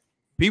saying? Like,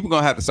 people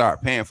gonna have to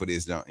start paying for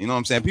this, though. You know what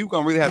I'm saying? People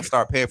gonna really have to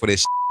start paying for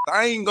this.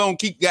 I ain't gonna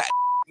keep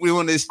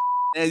doing this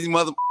as these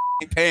mother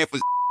paying for.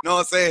 You know what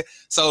I'm saying?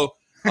 So,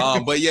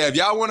 but yeah, if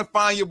y'all want to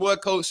find your boy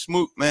Coach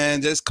Smook,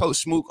 man, just Coach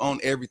Smook on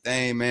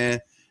everything,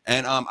 man.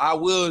 And I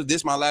will. This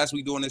is my last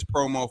week doing this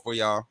promo for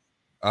y'all.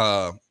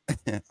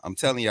 I'm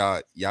telling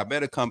y'all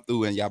better come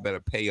through and y'all better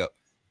pay up.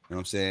 You know what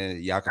I'm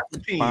saying? Y'all can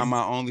find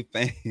my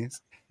OnlyFans.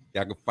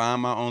 Y'all can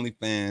find my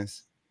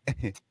OnlyFans.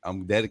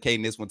 I'm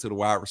dedicating this one to the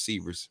wide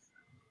receivers.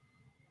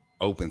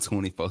 Open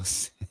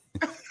 24/7.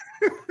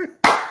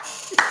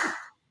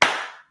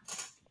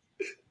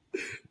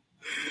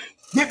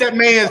 Get that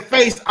man's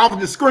face off of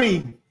the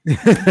screen.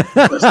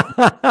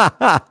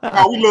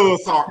 Oh, we love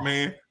Sark,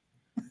 man.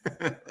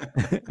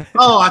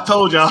 Oh, I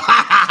told y'all.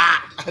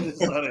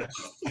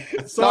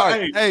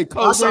 Sorry. Hey,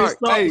 Coach Sark.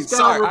 Hey,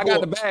 Sark, I got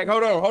the bag.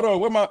 Hold on.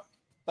 Where my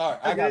Sark?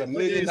 I got $1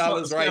 million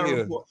right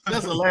here.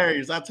 That's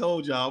hilarious. I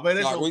told y'all,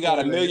 man. Sark, we got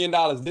 $1 million.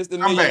 This is the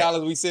 $1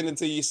 million we sending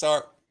to you,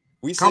 Sark.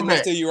 We sending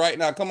this to you right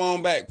now. Come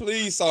on back,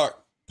 please, Sark.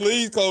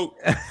 Please, Coach.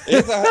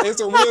 It's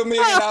a real $1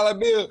 million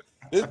bill.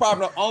 This is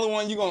probably the only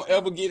one you're gonna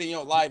ever get in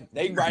your life.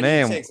 They write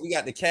the checks. We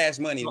got the cash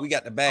money. We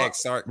got the bag,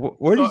 Sark.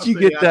 Where did you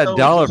get that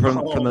dollar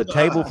from the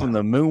table from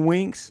the Moon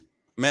Winks?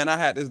 Man, I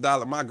had this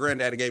dollar. My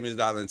granddaddy gave me this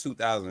dollar in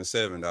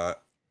 2007, dog.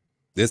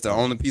 This is the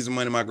only piece of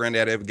money my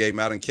granddad ever gave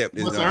me. I done kept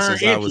this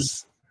since I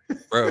was,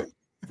 bro,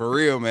 for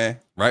real, man.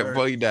 Right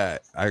before he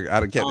died, I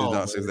done kept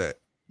this since that.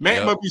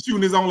 Matt must be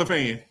shooting his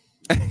OnlyFans.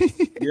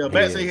 Yeah,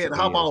 Matt said he had to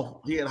hop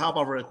off. He had to hop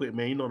off real quick,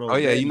 man. You know. Oh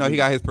yeah, you know he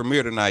got his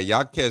premiere tonight.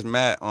 Y'all catch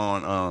Matt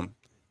on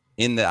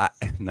no, I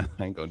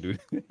ain't gonna do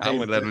it. I'm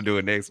gonna let him do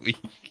it next week.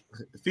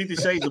 50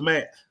 Shades of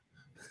Matt.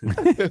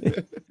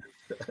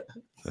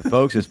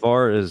 Folks, as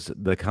far as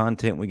the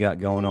content we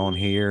got going on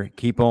here,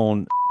 keep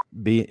on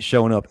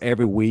showing up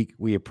every week.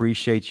 We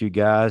appreciate you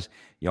guys.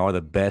 You are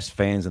the best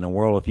fans in the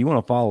world. If you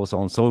want to follow us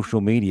on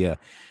social media,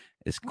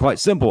 it's quite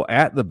simple.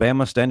 At the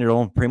Bama Standard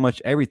on pretty much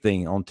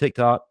everything. On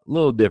TikTok, a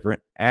little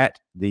different.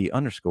 At the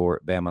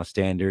 _Bama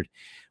Standard.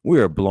 We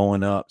are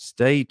blowing up.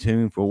 Stay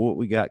tuned for what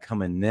we got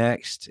coming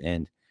next.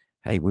 And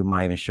hey, we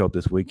might even show up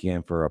this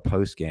weekend for a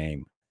post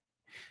game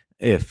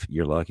if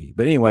you're lucky.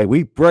 But anyway,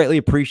 we greatly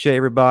appreciate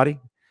everybody.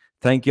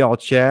 Thank y'all,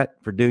 chat,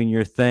 for doing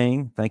your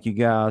thing. Thank you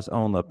guys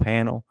on the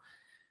panel.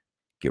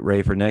 Get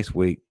ready for next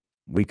week.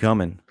 We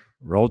coming.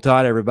 Roll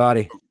Tide,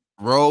 everybody.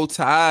 Roll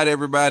Tide,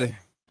 everybody.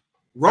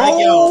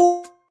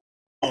 Roll.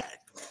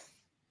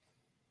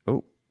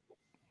 Oh.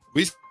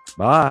 We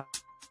Bye.